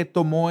hombre que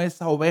tomó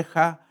esa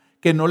oveja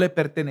que no le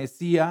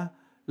pertenecía,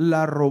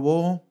 la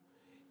robó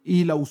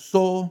y la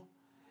usó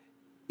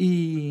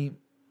y,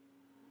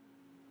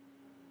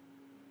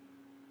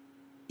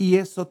 y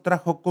eso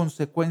trajo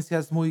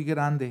consecuencias muy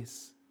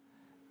grandes,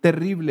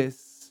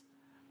 terribles.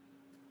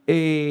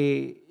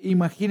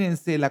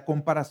 Imagínense la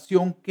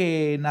comparación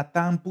que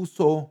Natán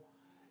puso,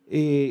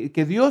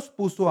 que Dios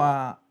puso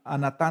a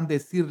Natán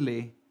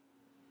decirle,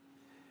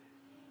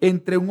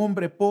 entre un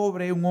hombre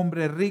pobre, un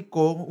hombre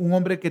rico, un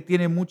hombre que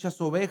tiene muchas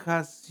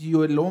ovejas y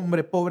el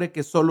hombre pobre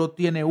que solo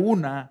tiene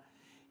una.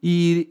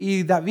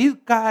 Y David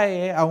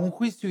cae a un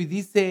juicio y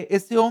dice,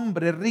 ese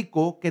hombre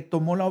rico que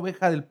tomó la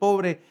oveja del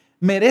pobre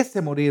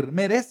merece morir,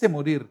 merece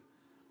morir.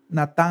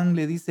 Natán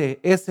le dice,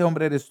 ese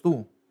hombre eres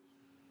tú.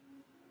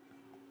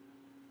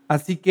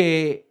 Así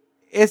que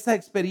esa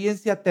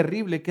experiencia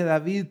terrible que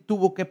David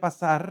tuvo que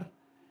pasar,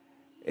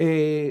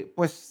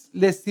 pues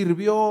le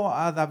sirvió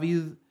a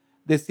David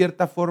de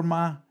cierta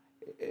forma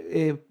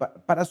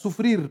para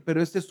sufrir,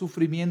 pero ese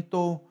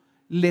sufrimiento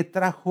le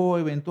trajo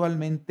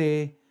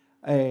eventualmente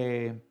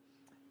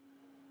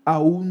a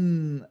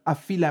un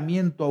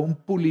afilamiento, a un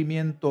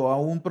pulimiento, a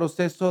un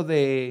proceso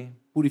de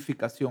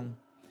purificación.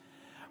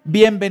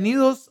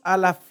 Bienvenidos a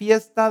la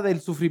fiesta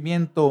del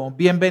sufrimiento,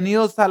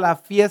 bienvenidos a la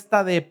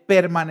fiesta de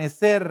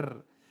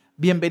permanecer,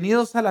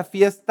 bienvenidos a la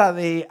fiesta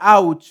de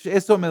ouch,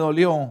 eso me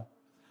dolió.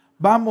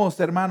 Vamos,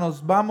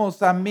 hermanos,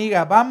 vamos,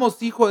 amiga,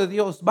 vamos, hijo de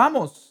Dios,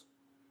 vamos.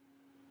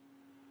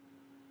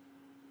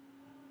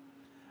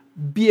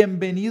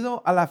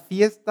 Bienvenido a la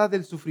fiesta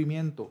del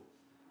sufrimiento.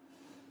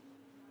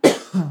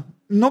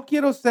 No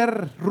quiero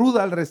ser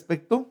ruda al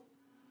respecto.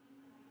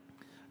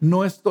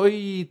 No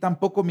estoy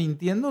tampoco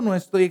mintiendo, no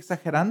estoy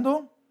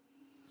exagerando.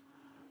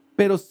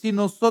 Pero si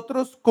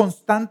nosotros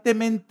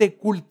constantemente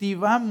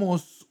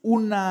cultivamos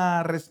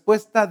una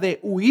respuesta de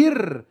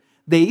huir,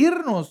 de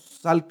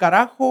irnos al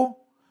carajo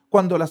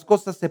cuando las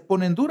cosas se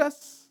ponen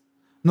duras,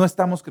 no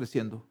estamos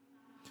creciendo.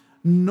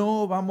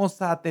 No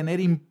vamos a tener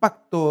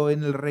impacto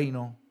en el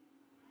reino.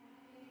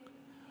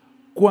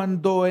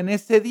 Cuando en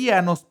ese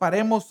día nos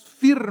paremos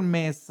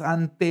firmes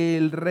ante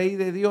el Rey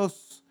de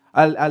Dios,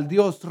 al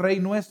Dios Rey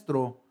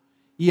nuestro,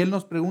 y Él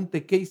nos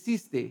pregunte, ¿qué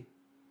hiciste?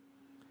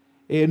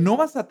 ¿No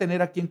vas a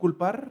tener a quién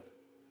culpar?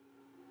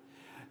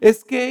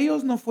 ¿Es que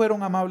ellos no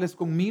fueron amables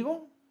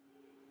conmigo?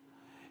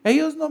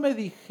 ¿Ellos no me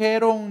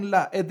dijeron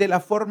de la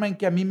forma en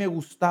que a mí me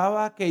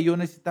gustaba, que yo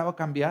necesitaba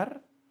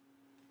cambiar?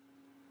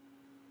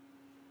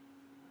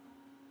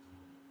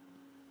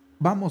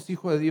 Vamos,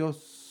 hijo de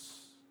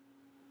Dios.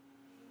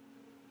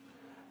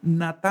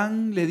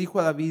 Natán le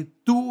dijo a David,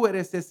 tú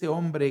eres ese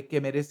hombre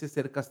que merece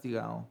ser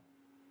castigado.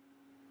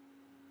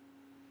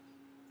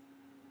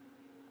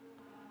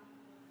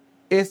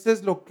 Eso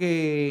es lo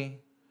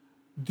que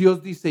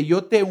Dios dice,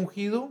 yo te he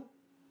ungido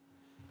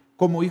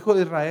como hijo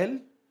de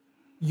Israel,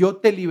 yo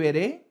te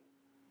liberé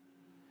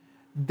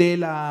de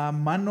la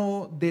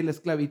mano de la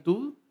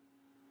esclavitud.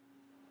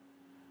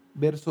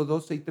 Versos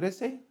 12 y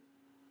 13.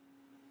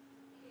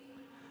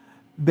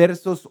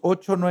 Versos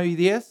 8, 9 y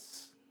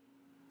 10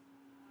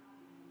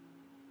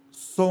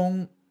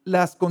 son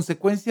las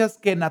consecuencias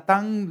que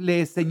Natán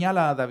le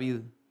señala a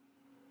David.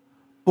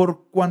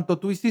 Por cuanto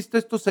tú hiciste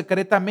esto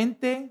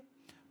secretamente,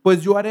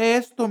 pues yo haré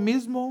esto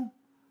mismo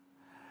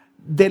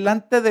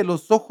delante de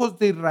los ojos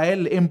de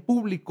Israel, en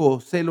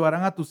público se lo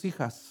harán a tus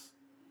hijas.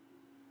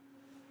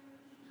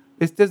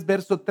 Este es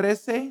verso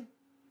 13.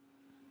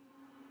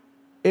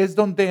 Es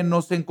donde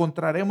nos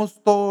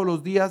encontraremos todos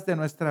los días de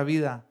nuestra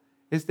vida.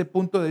 Este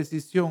punto de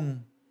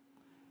decisión.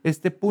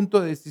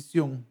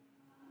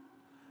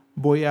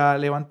 ¿Voy a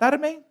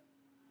levantarme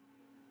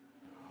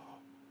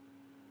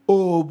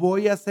o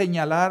voy a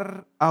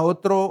señalar a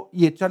otro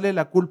y echarle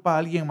la culpa a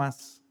alguien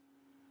más?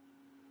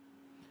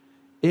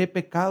 He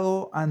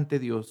pecado ante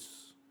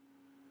Dios.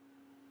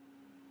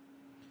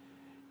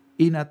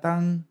 Y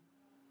Natán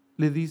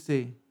le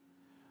dice,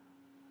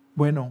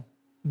 bueno,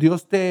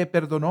 Dios te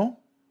perdonó,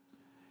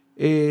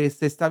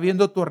 se está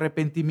viendo tu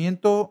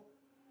arrepentimiento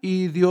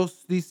y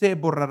Dios dice,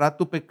 borrará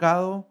tu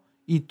pecado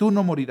y tú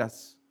no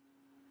morirás.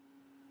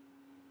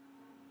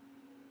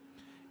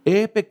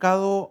 He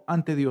pecado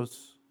ante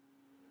Dios.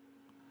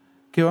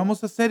 ¿Qué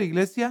vamos a hacer,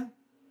 iglesia?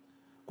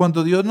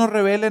 Cuando Dios nos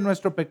revele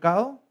nuestro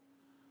pecado,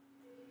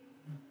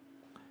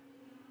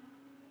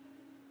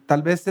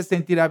 tal vez se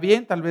sentirá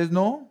bien, tal vez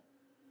no.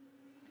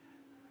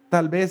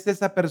 Tal vez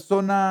esa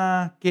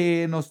persona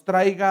que nos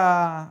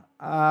traiga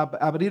a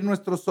abrir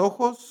nuestros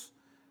ojos,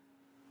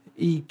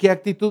 ¿y qué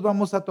actitud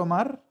vamos a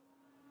tomar?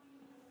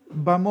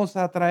 ¿Vamos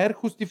a traer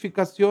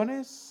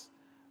justificaciones?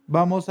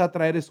 Vamos a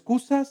traer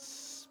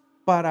excusas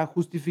para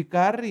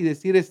justificar y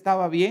decir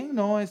estaba bien,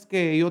 no es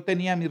que yo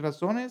tenía mis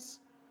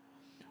razones,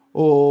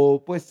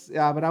 o pues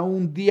habrá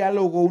un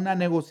diálogo, una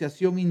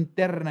negociación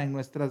interna en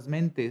nuestras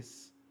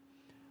mentes.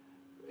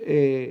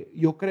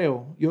 Yo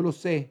creo, yo lo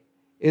sé,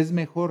 es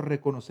mejor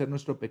reconocer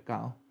nuestro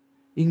pecado.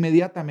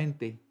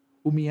 Inmediatamente,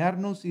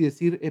 humillarnos y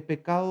decir, he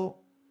pecado,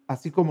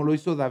 así como lo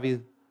hizo David.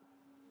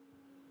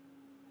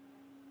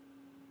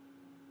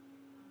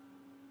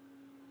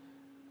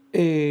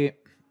 Eh,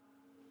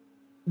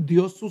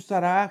 Dios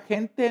usará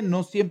gente,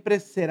 no siempre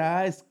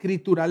será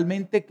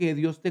escrituralmente que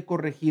Dios te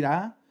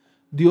corregirá.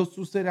 Dios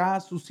usará a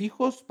sus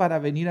hijos para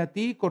venir a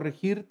ti y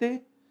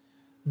corregirte.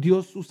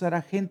 Dios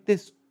usará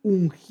gentes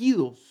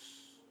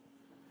ungidos,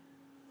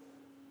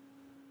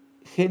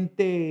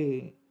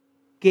 gente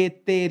que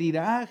te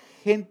herirá,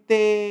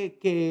 gente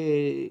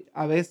que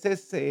a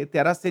veces te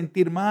hará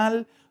sentir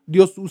mal.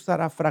 Dios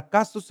usará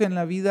fracasos en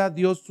la vida,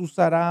 Dios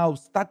usará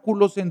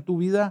obstáculos en tu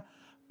vida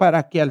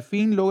para que al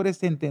fin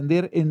logres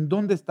entender en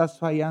dónde estás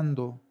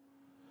fallando.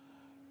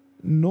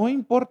 No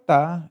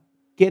importa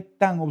qué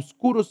tan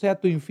oscuro sea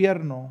tu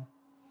infierno,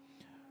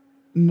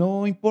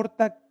 no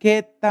importa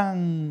qué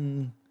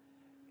tan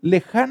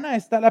lejana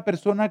está la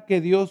persona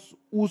que Dios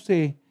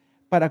use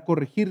para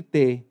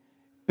corregirte,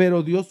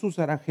 pero Dios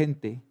usará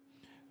gente.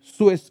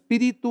 Su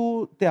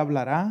espíritu te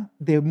hablará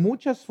de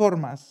muchas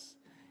formas.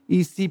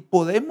 Y si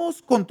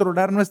podemos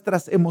controlar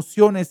nuestras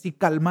emociones y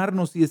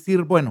calmarnos y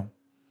decir, bueno,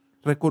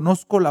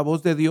 reconozco la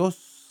voz de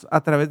Dios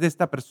a través de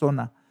esta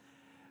persona.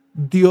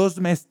 Dios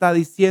me está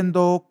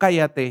diciendo,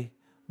 cállate.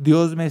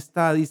 Dios me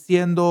está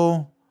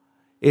diciendo,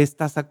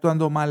 estás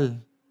actuando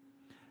mal.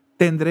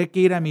 Tendré que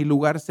ir a mi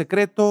lugar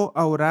secreto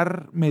a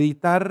orar,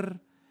 meditar,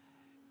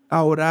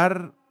 a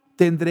orar.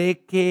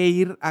 Tendré que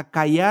ir a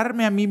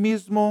callarme a mí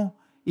mismo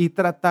y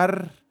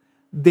tratar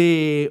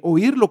de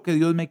oír lo que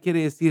Dios me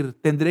quiere decir.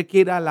 Tendré que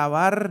ir a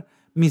lavar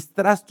mis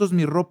trastos,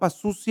 mi ropa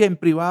sucia en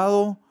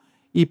privado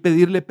y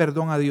pedirle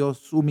perdón a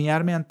Dios,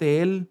 humillarme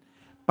ante Él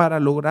para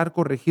lograr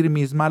corregir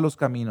mis malos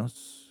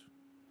caminos.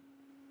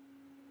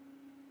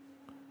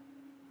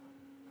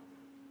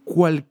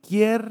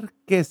 Cualquier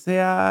que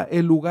sea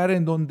el lugar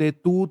en donde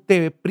tú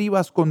te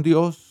privas con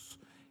Dios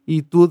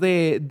y tú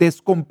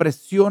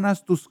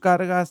descompresionas tus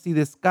cargas y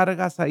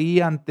descargas ahí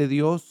ante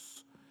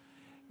Dios,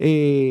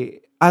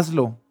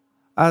 hazlo,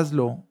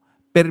 hazlo.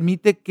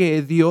 Permite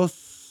que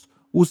Dios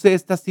use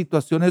estas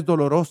situaciones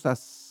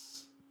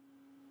dolorosas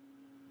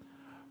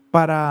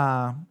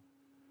para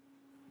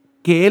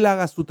que Él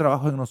haga su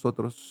trabajo en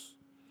nosotros.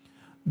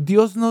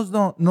 Dios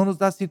no nos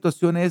da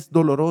situaciones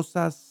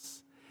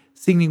dolorosas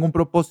sin ningún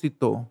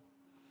propósito.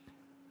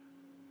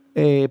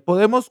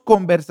 Podemos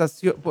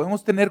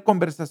tener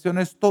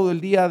conversaciones todo el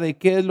día de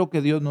qué es lo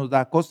que Dios nos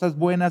da, cosas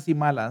buenas y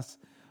malas,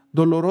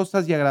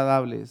 dolorosas y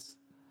agradables.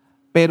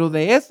 Pero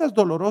de esas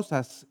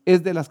dolorosas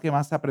es de las que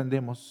más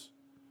aprendemos.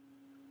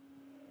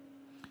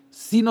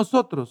 Si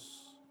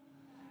nosotros,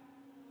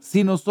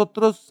 si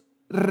nosotros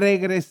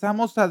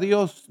regresamos a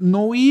Dios,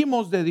 no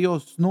huimos de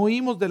Dios, no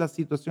huimos de las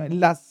situaciones,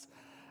 las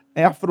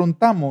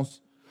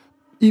afrontamos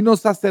y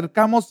nos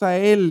acercamos a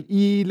Él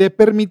y le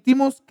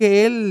permitimos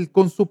que Él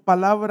con su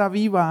palabra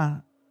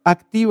viva,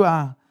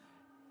 activa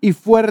y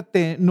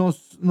fuerte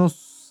nos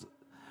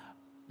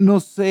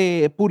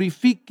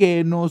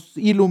purifique, nos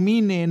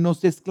ilumine,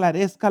 nos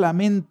esclarezca la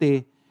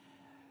mente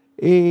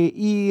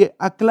y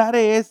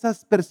aclare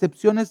esas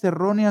percepciones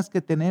erróneas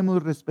que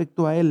tenemos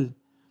respecto a Él.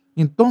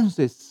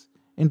 Entonces,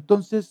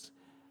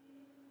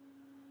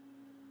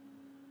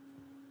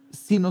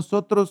 si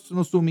nosotros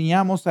nos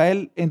humillamos a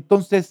Él,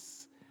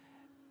 entonces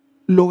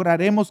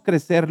lograremos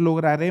crecer,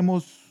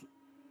 lograremos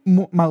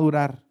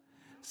madurar.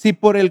 Si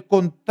por el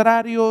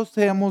contrario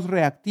seamos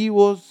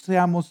reactivos,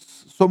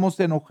 somos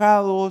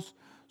enojados,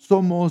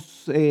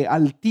 somos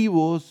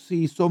altivos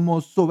y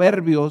somos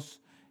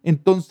soberbios,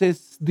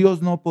 entonces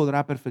Dios no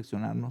podrá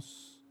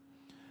perfeccionarnos.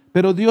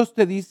 Pero Dios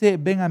te dice,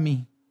 ven a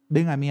mí,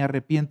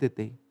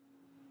 arrepiéntete.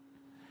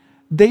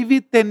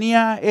 David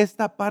tenía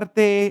esta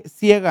parte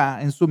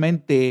ciega en su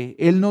mente.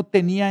 Él no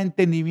tenía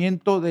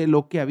entendimiento de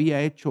lo que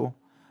había hecho.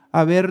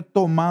 Haber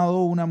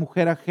tomado una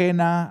mujer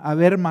ajena,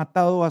 haber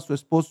matado a su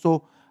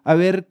esposo,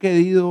 haber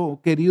querido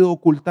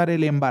ocultar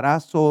el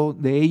embarazo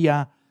de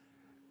ella.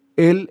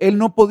 Él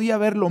no podía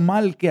ver lo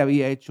mal que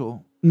había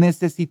hecho.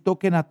 Necesitó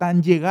que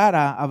Natán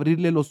llegara a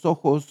abrirle los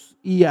ojos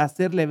y a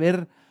hacerle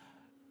ver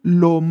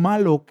lo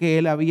malo que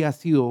él había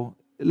sido,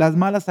 las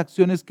malas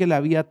acciones que él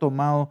había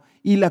tomado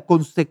y la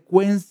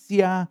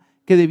consecuencia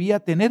que debía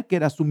tener, que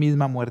era su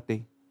misma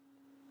muerte.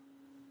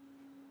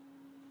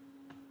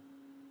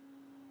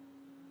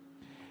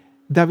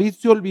 David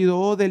se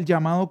olvidó del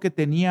llamado que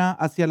tenía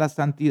hacia la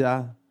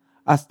santidad,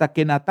 hasta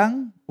que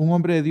Natán, un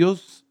hombre de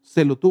Dios,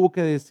 se lo tuvo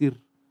que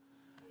decir.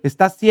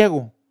 Estás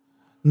ciego,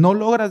 no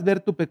logras ver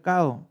tu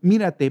pecado,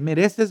 mírate,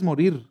 mereces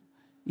morir,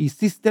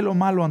 hiciste lo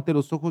malo ante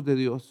los ojos de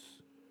Dios.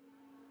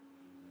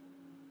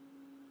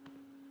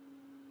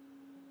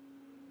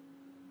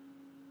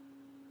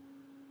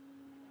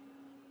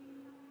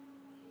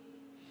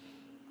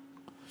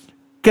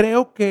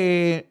 Creo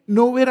que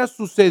no hubiera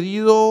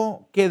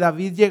sucedido que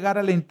David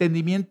llegara al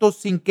entendimiento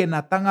sin que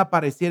Natán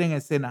apareciera en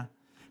escena.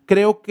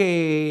 Creo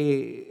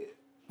que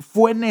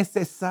fue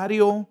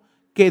necesario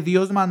que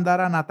Dios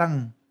mandara a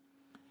Natán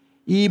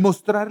y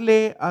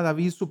mostrarle a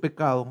David su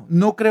pecado.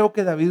 No creo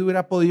que David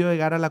hubiera podido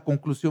llegar a la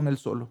conclusión él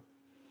solo.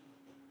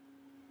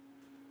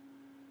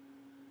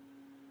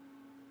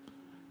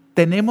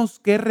 Tenemos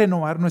que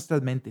renovar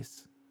nuestras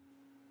mentes.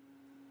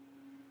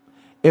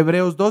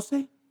 Hebreos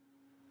 12,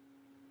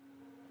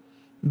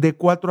 de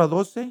 4 a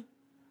 12,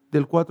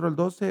 del 4 al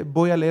 12,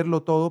 voy a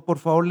leerlo todo. Por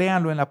favor,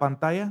 léanlo en la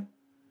pantalla.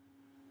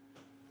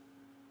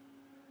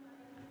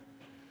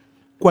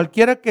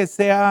 Cualquiera que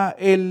sea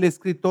el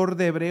escritor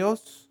de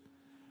Hebreos,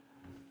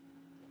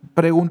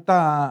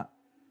 pregunta,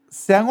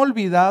 ¿se han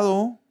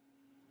olvidado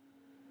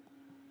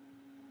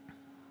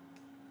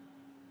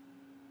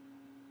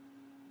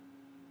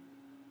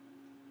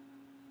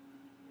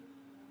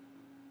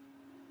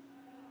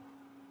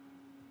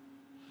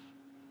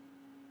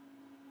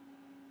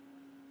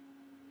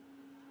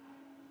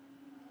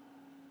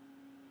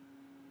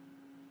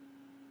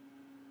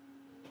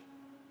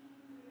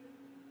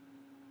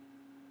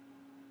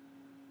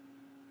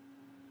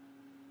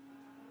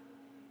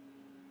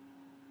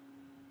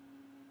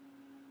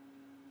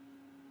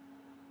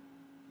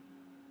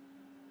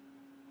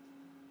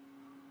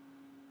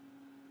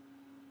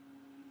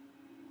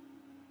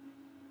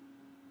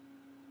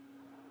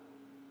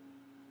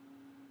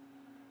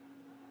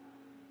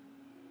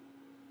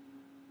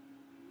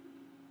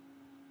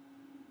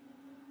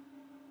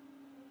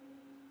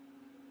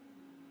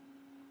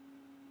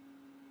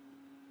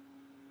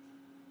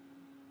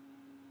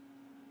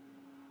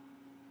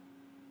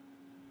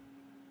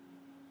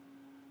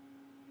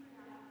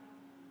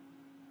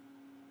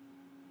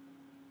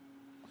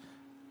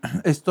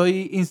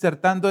estoy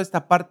insertando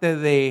esta parte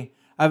de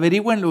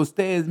averigüenlo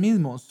ustedes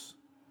mismos?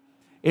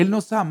 Él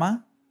nos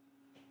ama.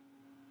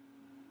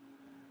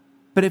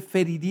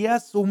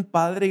 ¿Preferirías un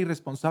padre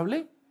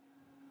irresponsable?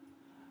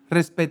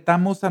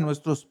 ¿Respetamos a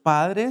nuestros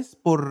padres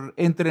por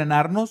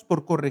entrenarnos,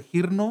 por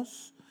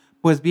corregirnos?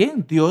 Pues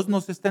bien, Dios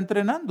nos está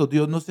entrenando,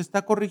 Dios nos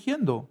está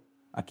corrigiendo.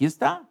 Aquí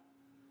está.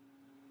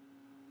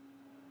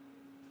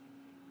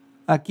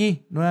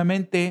 Aquí,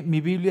 nuevamente,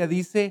 mi Biblia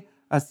dice,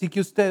 así que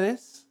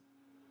ustedes,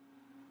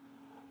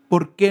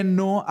 ¿por qué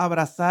no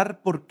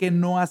abrazar, por qué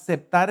no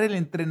aceptar el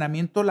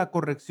entrenamiento, la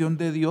corrección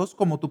de Dios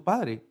como tu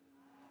padre?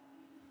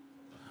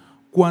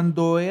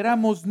 Cuando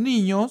éramos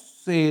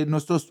niños,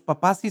 nuestros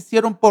papás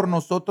hicieron por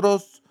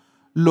nosotros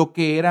lo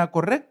que era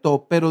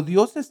correcto, pero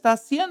Dios está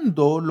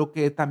haciendo lo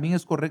que también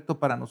es correcto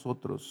para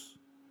nosotros.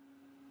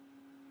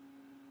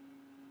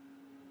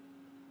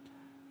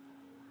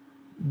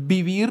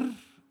 Vivir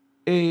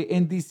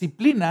en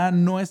disciplina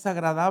no es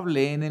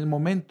agradable en el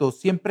momento,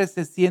 siempre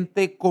se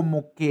siente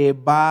como que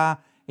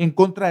va en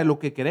contra de lo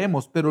que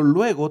queremos, pero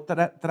luego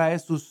trae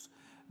sus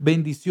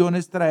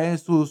bendiciones, trae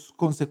sus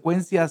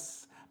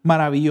consecuencias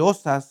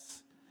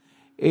maravillosas.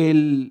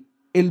 El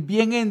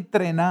bien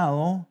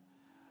entrenado,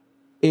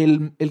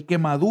 el que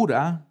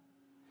madura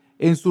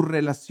en sus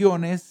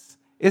relaciones,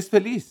 es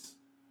feliz.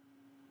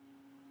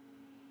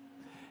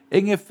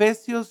 En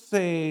Efesios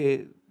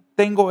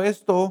tengo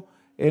esto,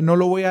 no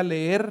lo voy a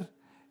leer.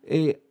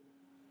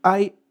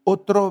 Hay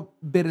otro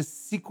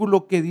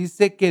versículo que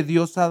dice que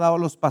Dios ha dado a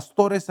los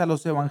pastores, a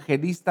los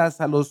evangelistas,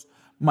 a los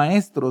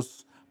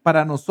maestros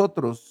para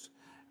nosotros.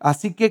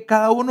 Así que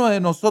cada uno de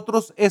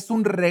nosotros es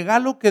un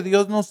regalo que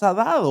Dios nos ha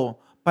dado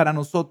para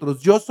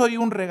nosotros. Yo soy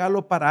un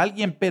regalo para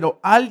alguien, pero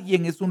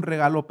alguien es un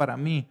regalo para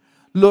mí.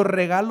 Los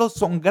regalos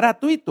son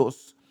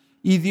gratuitos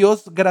y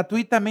Dios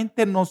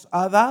gratuitamente nos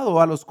ha dado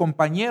a los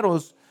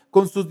compañeros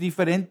con sus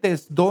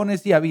diferentes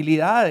dones y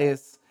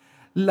habilidades.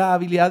 La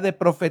habilidad de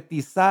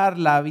profetizar,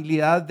 la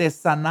habilidad de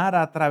sanar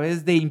a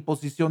través de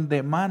imposición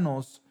de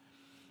manos,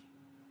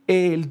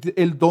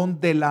 el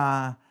don de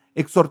la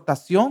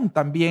exhortación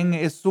también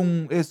es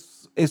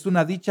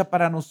una dicha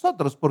para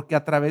nosotros, porque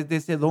a través de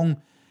ese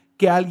don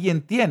que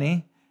alguien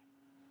tiene,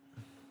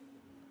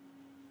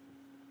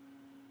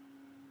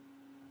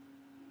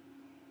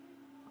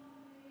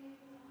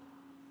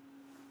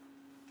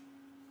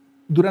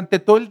 durante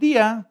todo el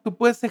día tú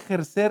puedes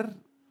ejercer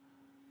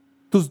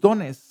tus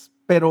dones,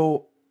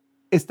 pero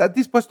 ¿estás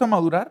dispuesto a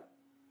madurar?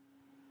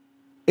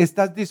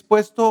 ¿Estás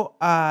dispuesto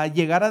a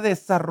llegar a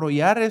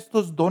desarrollar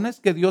estos dones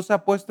que Dios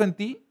ha puesto en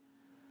ti?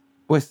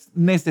 Pues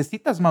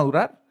necesitas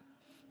madurar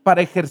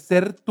para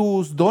ejercer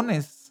tus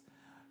dones,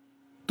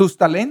 tus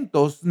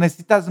talentos.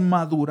 Necesitas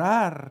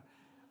madurar.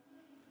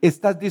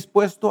 ¿Estás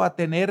dispuesto a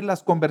tener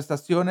las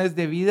conversaciones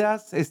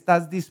debidas?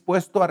 ¿Estás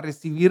dispuesto a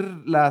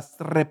recibir las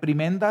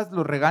reprimendas,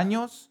 los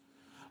regaños?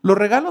 Los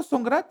regalos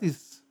son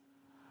gratis,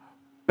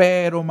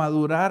 pero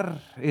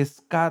madurar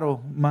es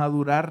caro,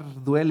 madurar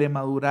duele,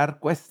 madurar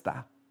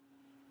cuesta.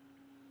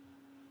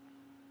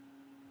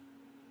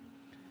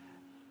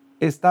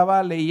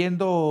 Estaba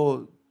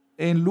leyendo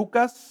en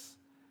Lucas,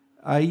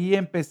 ahí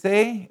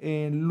empecé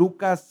en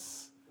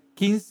Lucas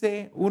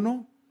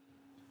 15:1.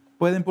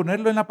 ¿Pueden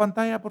ponerlo en la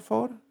pantalla, por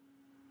favor?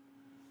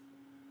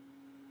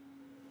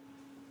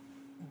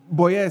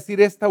 Voy a decir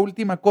esta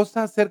última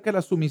cosa acerca de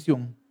la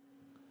sumisión.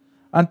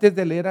 Antes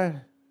de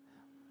leer,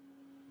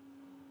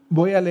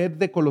 voy a leer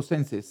de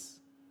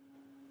Colosenses.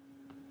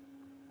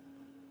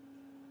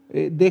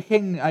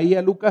 Dejen ahí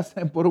a Lucas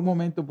por un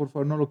momento, por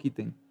favor, no lo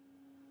quiten.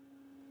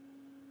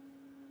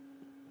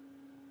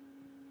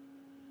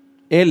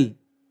 Él,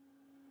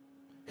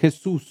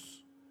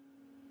 Jesús,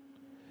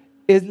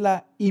 es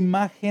la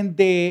imagen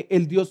de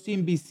el Dios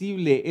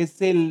invisible,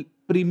 es el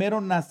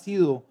primero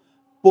nacido.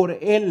 Por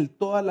él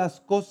todas las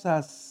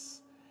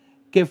cosas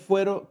que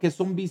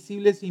son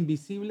visibles e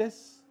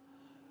invisibles,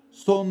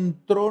 son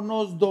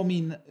tronos,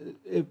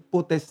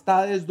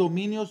 potestades,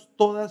 dominios,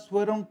 todas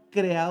fueron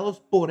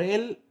creados por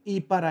él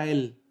y para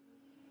él.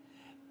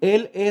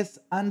 Él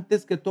es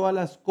antes que todas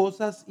las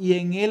cosas y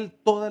en él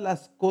todas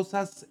las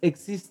cosas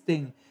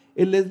existen.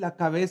 Él es la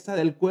cabeza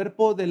del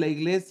cuerpo de la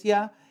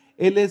iglesia.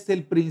 Él es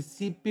el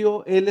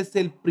principio, Él es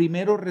el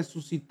primero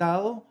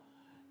resucitado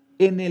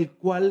en el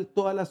cual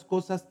todas las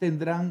cosas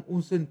tendrán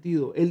un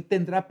sentido. Él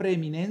tendrá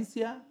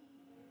preeminencia.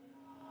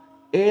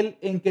 Él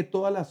en que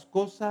todas las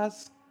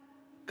cosas,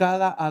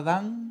 cada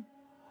Adán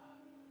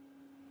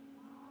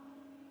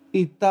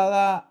y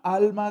cada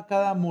alma,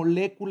 cada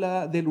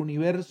molécula del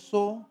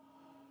universo,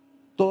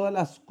 todas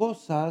las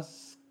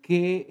cosas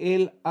que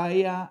Él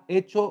haya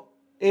hecho,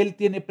 Él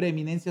tiene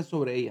preeminencia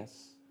sobre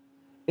ellas.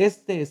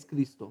 Este es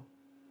Cristo.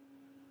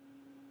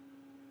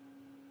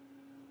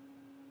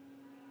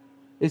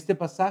 Este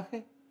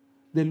pasaje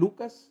de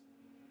Lucas,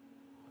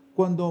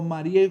 cuando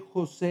María y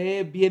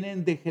José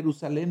vienen de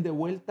Jerusalén de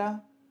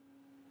vuelta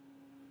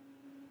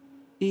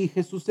y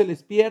Jesús se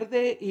les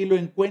pierde y lo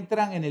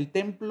encuentran en el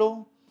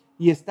templo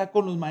y está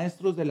con los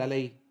maestros de la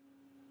ley.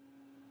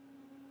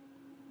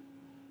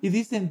 Y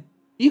dicen,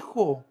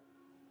 hijo,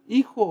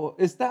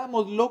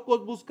 estábamos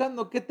locos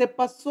buscando, ¿qué te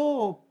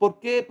pasó? ¿Por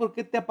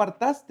qué te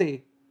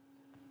apartaste?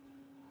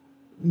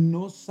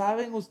 ¿No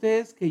saben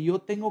ustedes que yo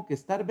tengo que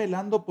estar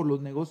velando por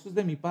los negocios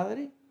de mi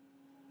padre?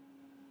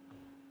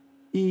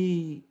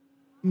 Y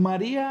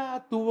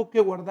María tuvo que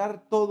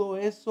guardar todo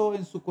eso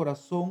en su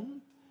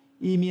corazón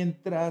y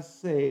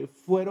mientras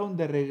fueron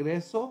de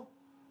regreso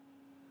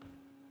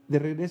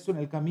en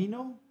el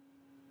camino,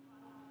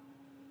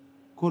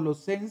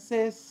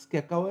 Colosenses que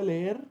acabo de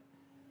leer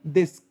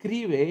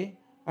describe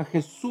a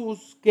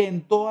Jesús que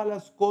en todas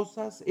las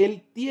cosas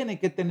Él tiene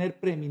que tener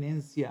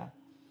preeminencia.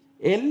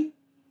 Él,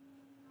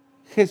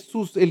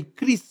 Jesús, el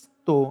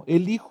Cristo,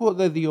 el Hijo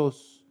de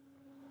Dios,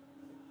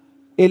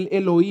 el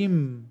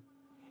Elohim,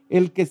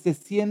 el que se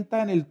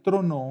sienta en el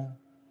trono,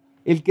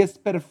 el que es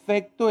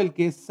perfecto, el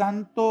que es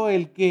santo,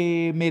 el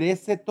que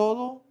merece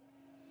todo,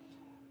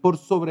 por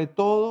sobre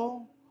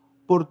todo,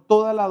 por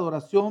toda la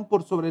adoración,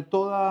 por sobre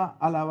toda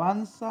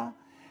alabanza,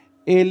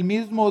 el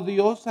mismo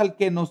Dios al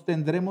que nos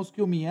tendremos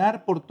que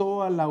humillar por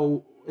toda la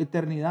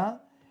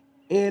eternidad.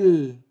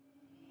 Él,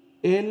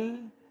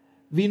 Él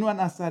vino a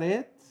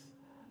Nazaret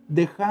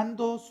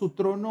dejando su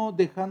trono,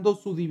 dejando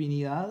su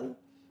divinidad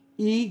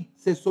y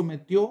se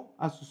sometió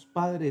a sus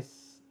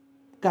padres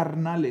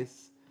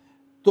carnales.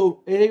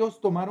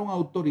 Ellos tomaron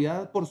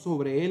autoridad por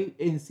sobre él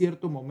en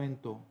cierto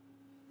momento.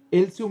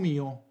 Él se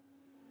humilló.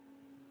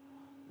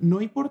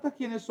 No importa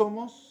quiénes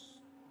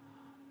somos,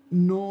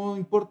 no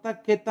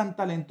importa qué tan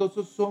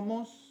talentosos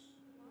somos,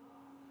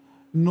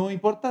 no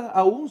importa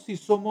aún si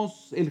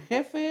somos el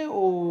jefe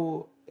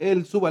o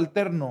el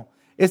subalterno.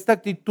 Esta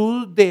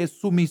actitud de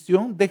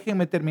sumisión,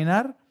 déjenme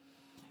terminar,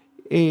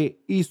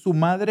 y su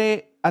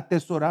madre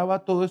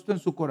atesoraba todo esto en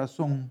su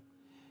corazón.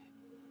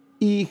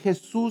 Y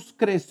Jesús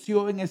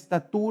creció en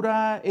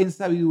estatura, en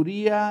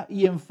sabiduría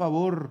y en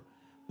favor,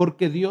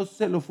 porque Dios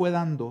se lo fue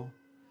dando.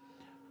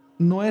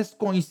 No es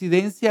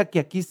coincidencia que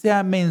aquí se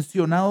ha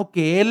mencionado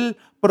que Él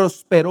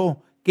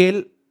prosperó, que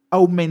Él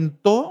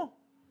aumentó,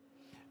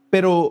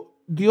 pero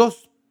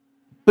Dios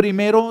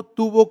primero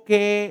tuvo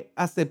que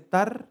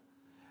aceptar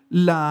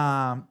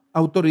la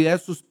autoridad de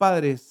sus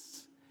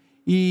padres.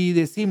 Y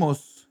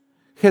decimos,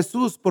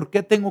 Jesús, ¿por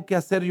qué tengo que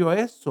hacer yo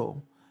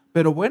eso?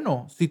 Pero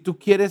bueno, si tú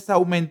quieres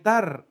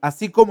aumentar,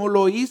 así como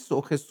lo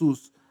hizo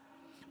Jesús,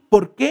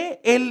 ¿por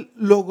qué Él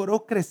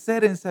logró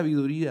crecer en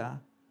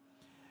sabiduría,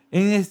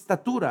 en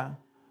estatura?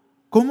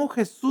 ¿Cómo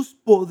Jesús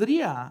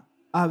podría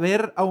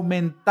haber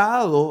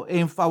aumentado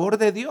en favor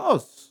de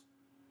Dios?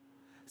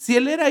 Si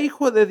Él era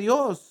hijo de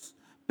Dios,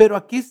 pero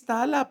aquí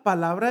está la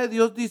palabra de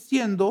Dios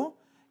diciendo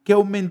que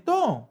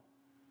aumentó.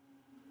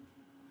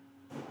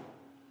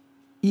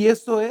 Y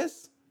eso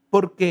es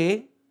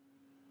porque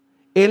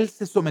Él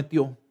se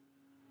sometió.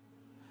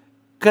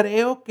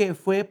 Creo que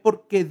fue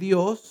porque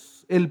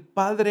Dios, el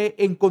Padre,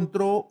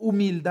 encontró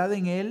humildad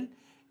en Él,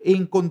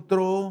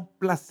 encontró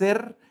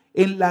placer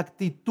en la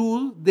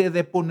actitud de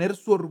deponer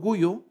su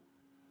orgullo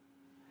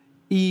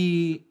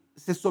y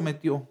se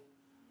sometió.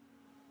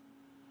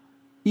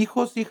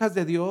 Hijos, hijas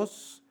de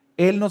Dios,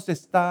 Él nos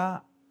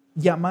está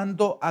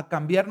llamando a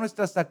cambiar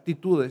nuestras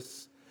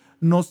actitudes,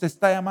 nos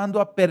está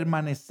llamando a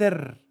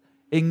permanecer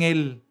en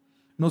Él,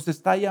 nos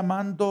está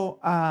llamando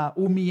a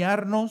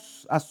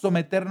humillarnos, a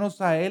someternos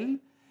a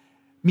Él,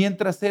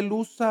 mientras Él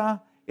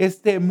usa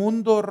este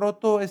mundo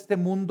roto, este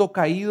mundo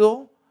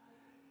caído,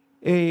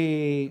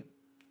 eh,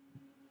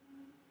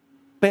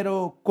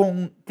 pero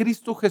con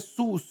Cristo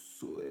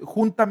Jesús,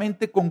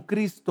 juntamente con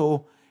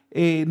Cristo,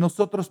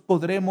 nosotros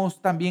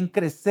podremos también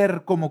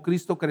crecer como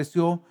Cristo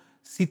creció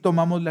si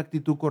tomamos la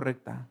actitud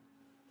correcta.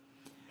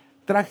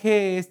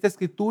 Traje esta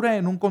escritura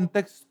en un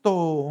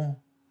contexto.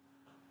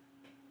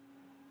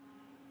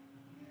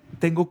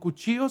 Tengo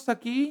cuchillos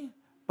aquí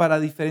para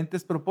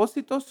diferentes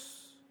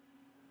propósitos.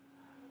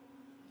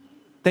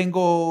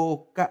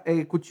 Tengo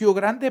cuchillo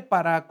grande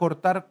para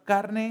cortar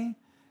carne.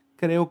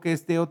 Creo que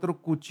este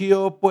otro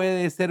cuchillo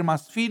puede ser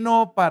más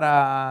fino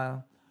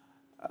para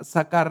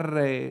sacar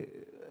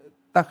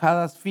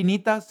tajadas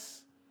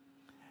finitas.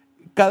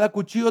 Cada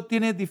cuchillo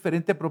tiene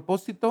diferente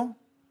propósito.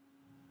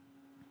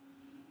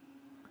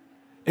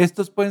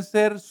 Estos pueden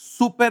ser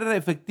súper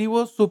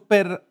efectivos,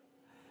 súper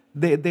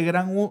de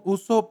gran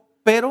uso,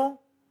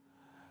 pero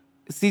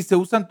si se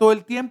usan todo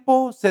el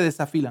tiempo, se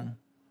desafilan.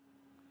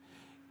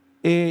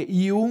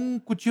 Y un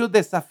cuchillo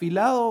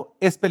desafilado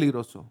es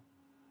peligroso.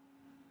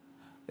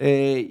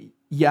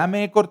 Ya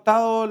me he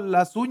cortado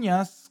las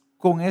uñas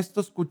con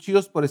estos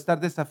cuchillos por estar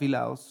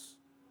desafilados.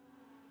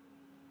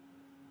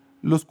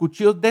 Los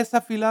cuchillos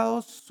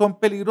desafilados son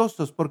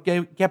peligrosos porque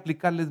hay que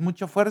aplicarles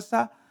mucha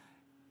fuerza,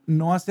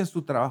 no hacen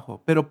su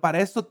trabajo. Pero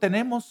para eso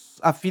tenemos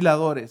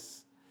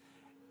afiladores.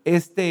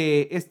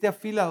 Este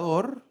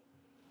afilador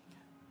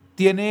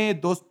tiene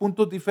dos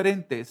puntos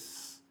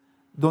diferentes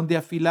donde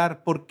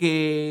afilar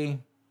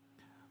porque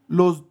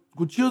los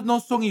cuchillos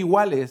no son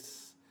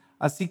iguales.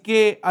 Así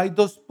que hay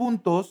dos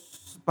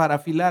puntos para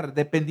afilar.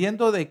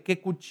 Dependiendo de qué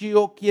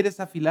cuchillo quieres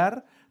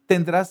afilar,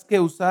 tendrás que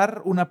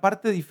usar una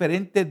parte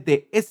diferente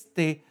de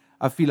este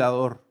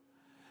afilador.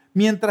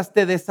 Mientras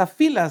te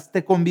desafilas,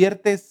 te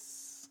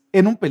conviertes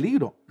en un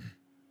peligro.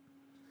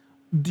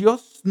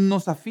 Dios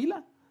nos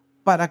afila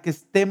para que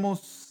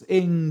estemos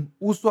en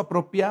uso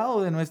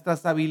apropiado de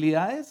nuestras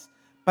habilidades,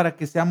 para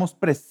que seamos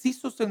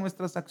precisos en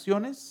nuestras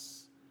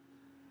acciones.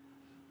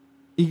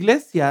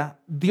 Iglesia,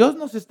 Dios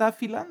nos está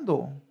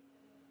afilando.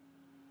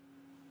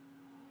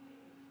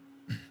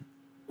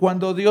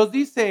 Cuando Dios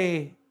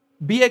dice,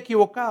 vía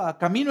equivocada,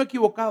 camino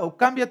equivocado,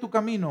 cambia tu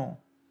camino,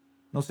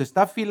 nos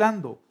está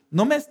afilando.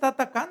 No me está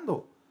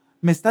atacando,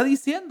 me está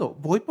diciendo,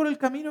 voy por el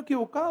camino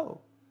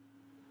equivocado.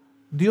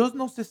 Dios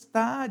nos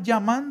está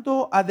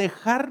llamando a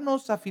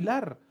dejarnos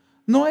afilar.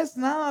 No es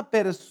nada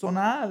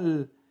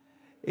personal,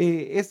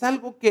 es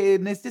algo que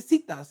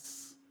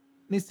necesitas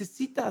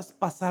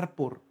pasar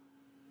por.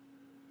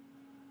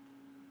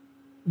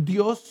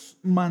 Dios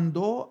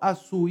mandó a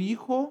su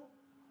Hijo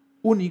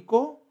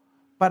único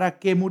para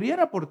que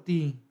muriera por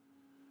ti.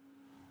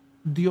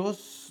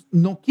 Dios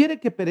no quiere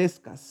que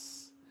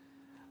perezcas.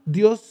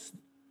 Dios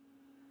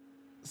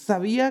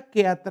sabía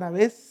que a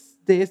través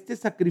de este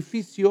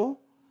sacrificio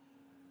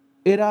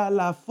era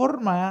la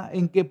forma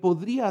en que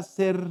podría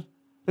ser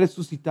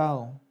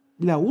resucitado,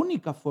 la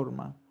única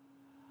forma.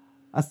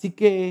 Así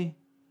que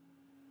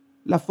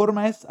la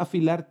forma es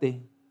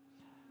afilarte.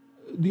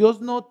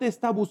 Dios no te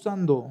está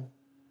abusando,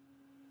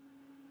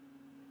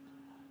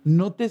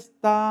 no te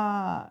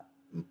está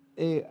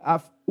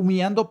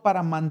humillando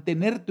para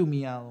mantenerte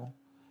humillado,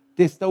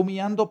 te está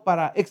humillando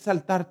para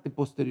exaltarte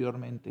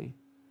posteriormente,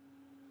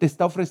 te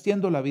está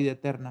ofreciendo la vida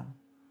eterna.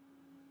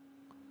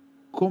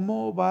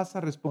 ¿Cómo vas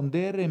a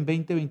responder en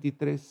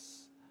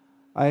 2023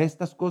 a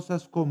estas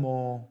cosas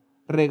como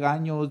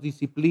regaños,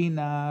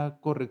 disciplina,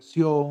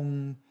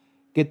 corrección,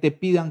 que te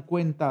pidan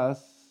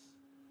cuentas?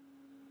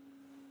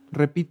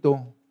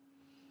 Repito,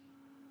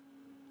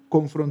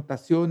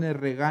 confrontaciones,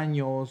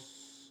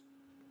 regaños,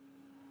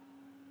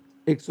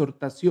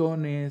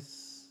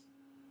 exhortaciones.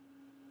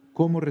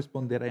 ¿Cómo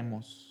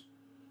responderemos?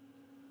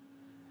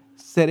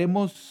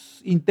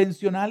 ¿Seremos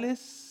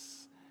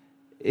intencionales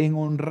en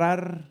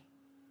honrar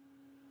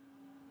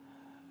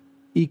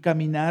y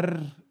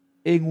caminar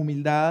en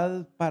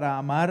humildad para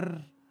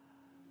amar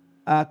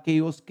a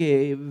aquellos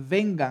que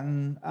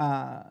vengan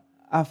a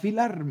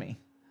afilarme?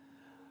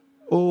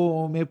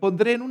 ¿O me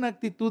pondré en una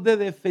actitud de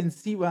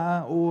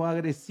defensiva o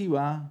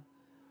agresiva?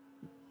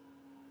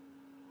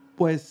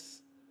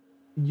 Pues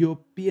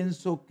yo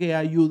pienso que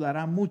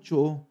ayudará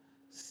mucho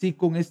si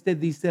con este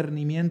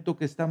discernimiento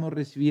que estamos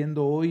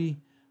recibiendo hoy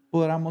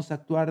podamos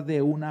actuar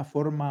de una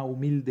forma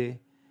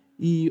humilde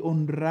y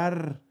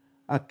honrar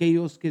a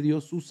aquellos que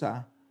Dios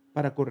usa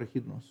para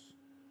corregirnos.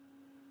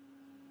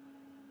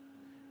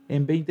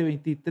 En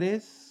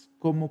 2023,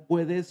 ¿cómo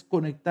puedes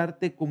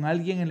conectarte con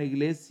alguien en la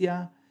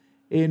iglesia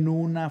en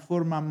una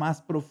forma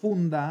más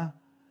profunda,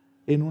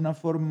 en una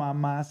forma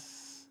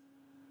más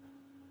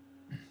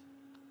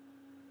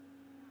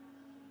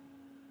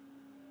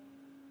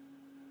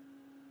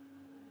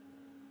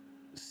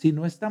si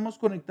no estamos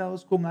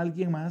conectados con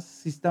alguien más,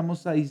 si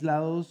estamos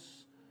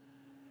aislados,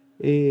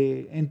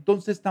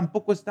 entonces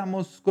tampoco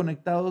estamos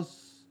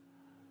conectados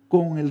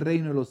con el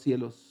reino de los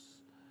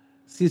cielos.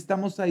 Si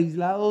estamos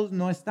aislados,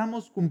 no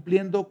estamos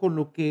cumpliendo con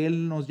lo que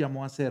Él nos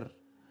llamó a hacer.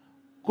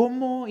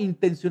 ¿Cómo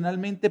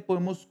intencionalmente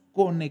podemos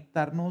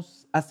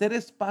conectarnos, hacer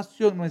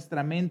espacio en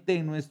nuestra mente,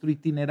 en nuestro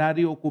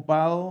itinerario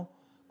ocupado,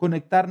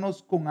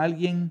 conectarnos con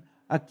alguien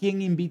a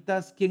quien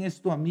invitas, quién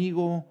es tu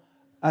amigo,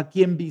 a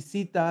quien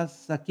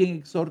visitas, a quien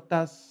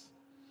exhortas?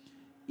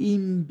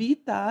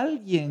 Invita a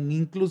alguien,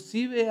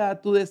 inclusive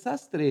a tu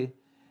desastre.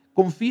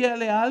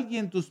 Confíale a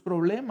alguien tus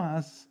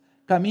problemas.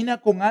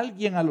 Camina con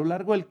alguien a lo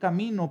largo del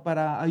camino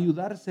para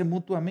ayudarse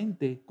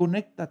mutuamente.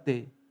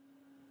 Conéctate.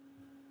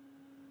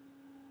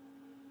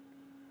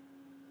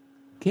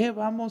 ¿Qué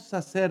vamos a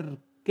hacer?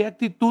 ¿Qué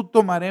actitud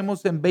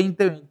tomaremos en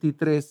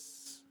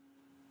 2023?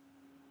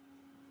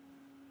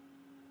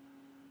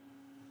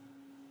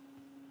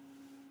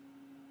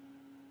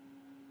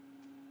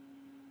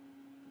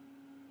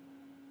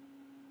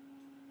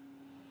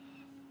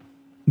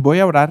 Voy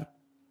a orar.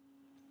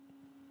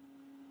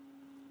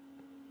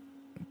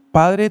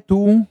 Padre,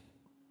 tú,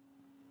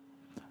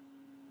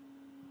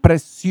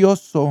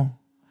 precioso,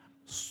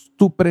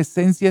 tu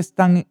presencia es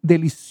tan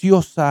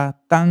deliciosa,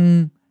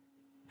 tan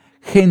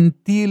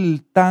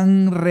gentil,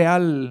 tan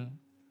real.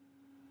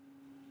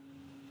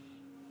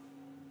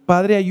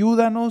 Padre,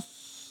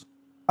 ayúdanos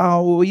a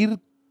oír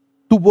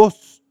tu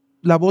voz,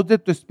 la voz de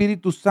tu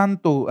Espíritu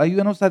Santo.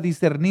 Ayúdanos a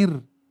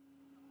discernir.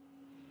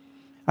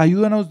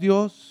 Ayúdanos,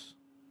 Dios,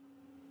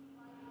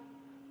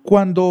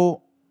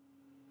 cuando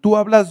tú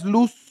hablas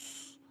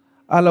luz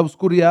a la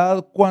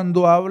oscuridad,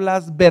 cuando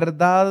hablas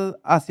verdad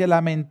hacia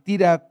la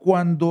mentira,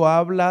 cuando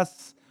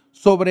hablas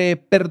sobre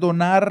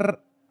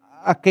perdonar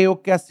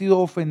aquello que ha sido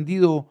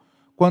ofendido,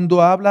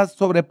 cuando hablas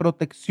sobre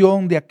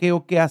protección de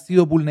aquello que ha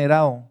sido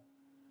vulnerado.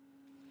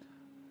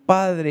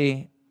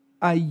 Padre,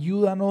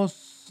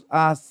 ayúdanos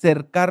a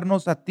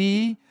acercarnos a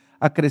ti,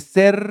 a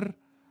crecer,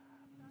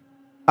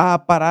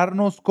 a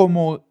pararnos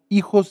como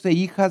hijos e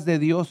hijas de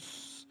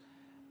Dios,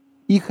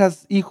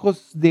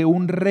 hijos de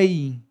un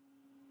rey,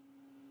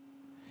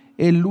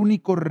 el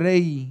único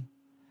rey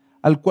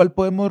al cual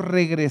podemos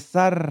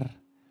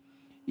regresar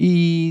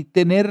y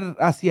tener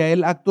hacia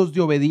él actos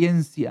de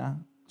obediencia,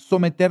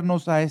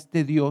 someternos a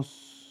este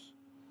Dios.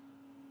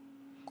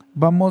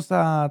 Vamos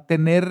a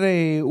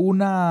tener un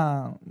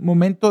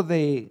momento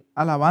de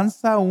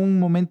alabanza, un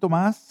momento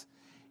más,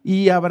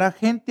 y habrá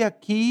gente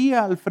aquí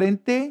al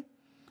frente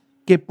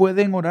que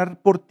pueden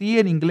orar por ti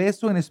en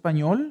inglés o en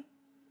español.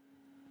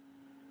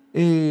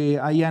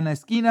 Allá en la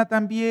esquina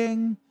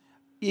también.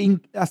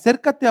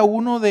 Acércate a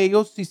uno de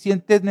ellos si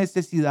sientes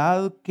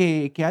necesidad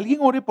que alguien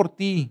ore por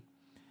ti.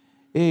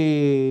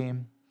 Eh,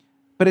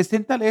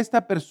 Preséntale a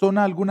esta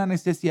persona alguna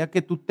necesidad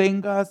que tú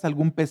tengas,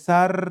 algún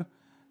pesar,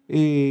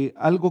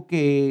 algo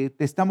que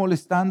te está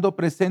molestando,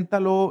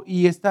 preséntalo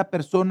y esta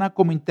persona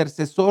como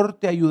intercesor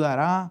te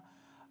ayudará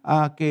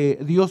a que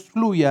Dios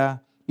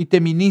fluya y te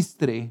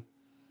ministre.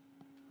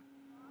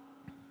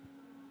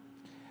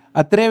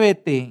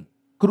 Atrévete,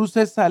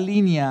 cruza esa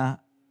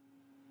línea.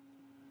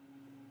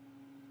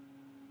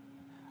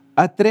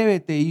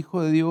 Atrévete,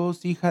 hijo de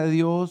Dios, hija de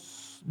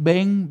Dios.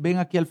 Ven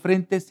aquí al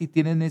frente si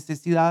tienes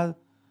necesidad.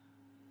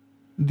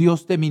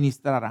 Dios te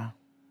ministrará.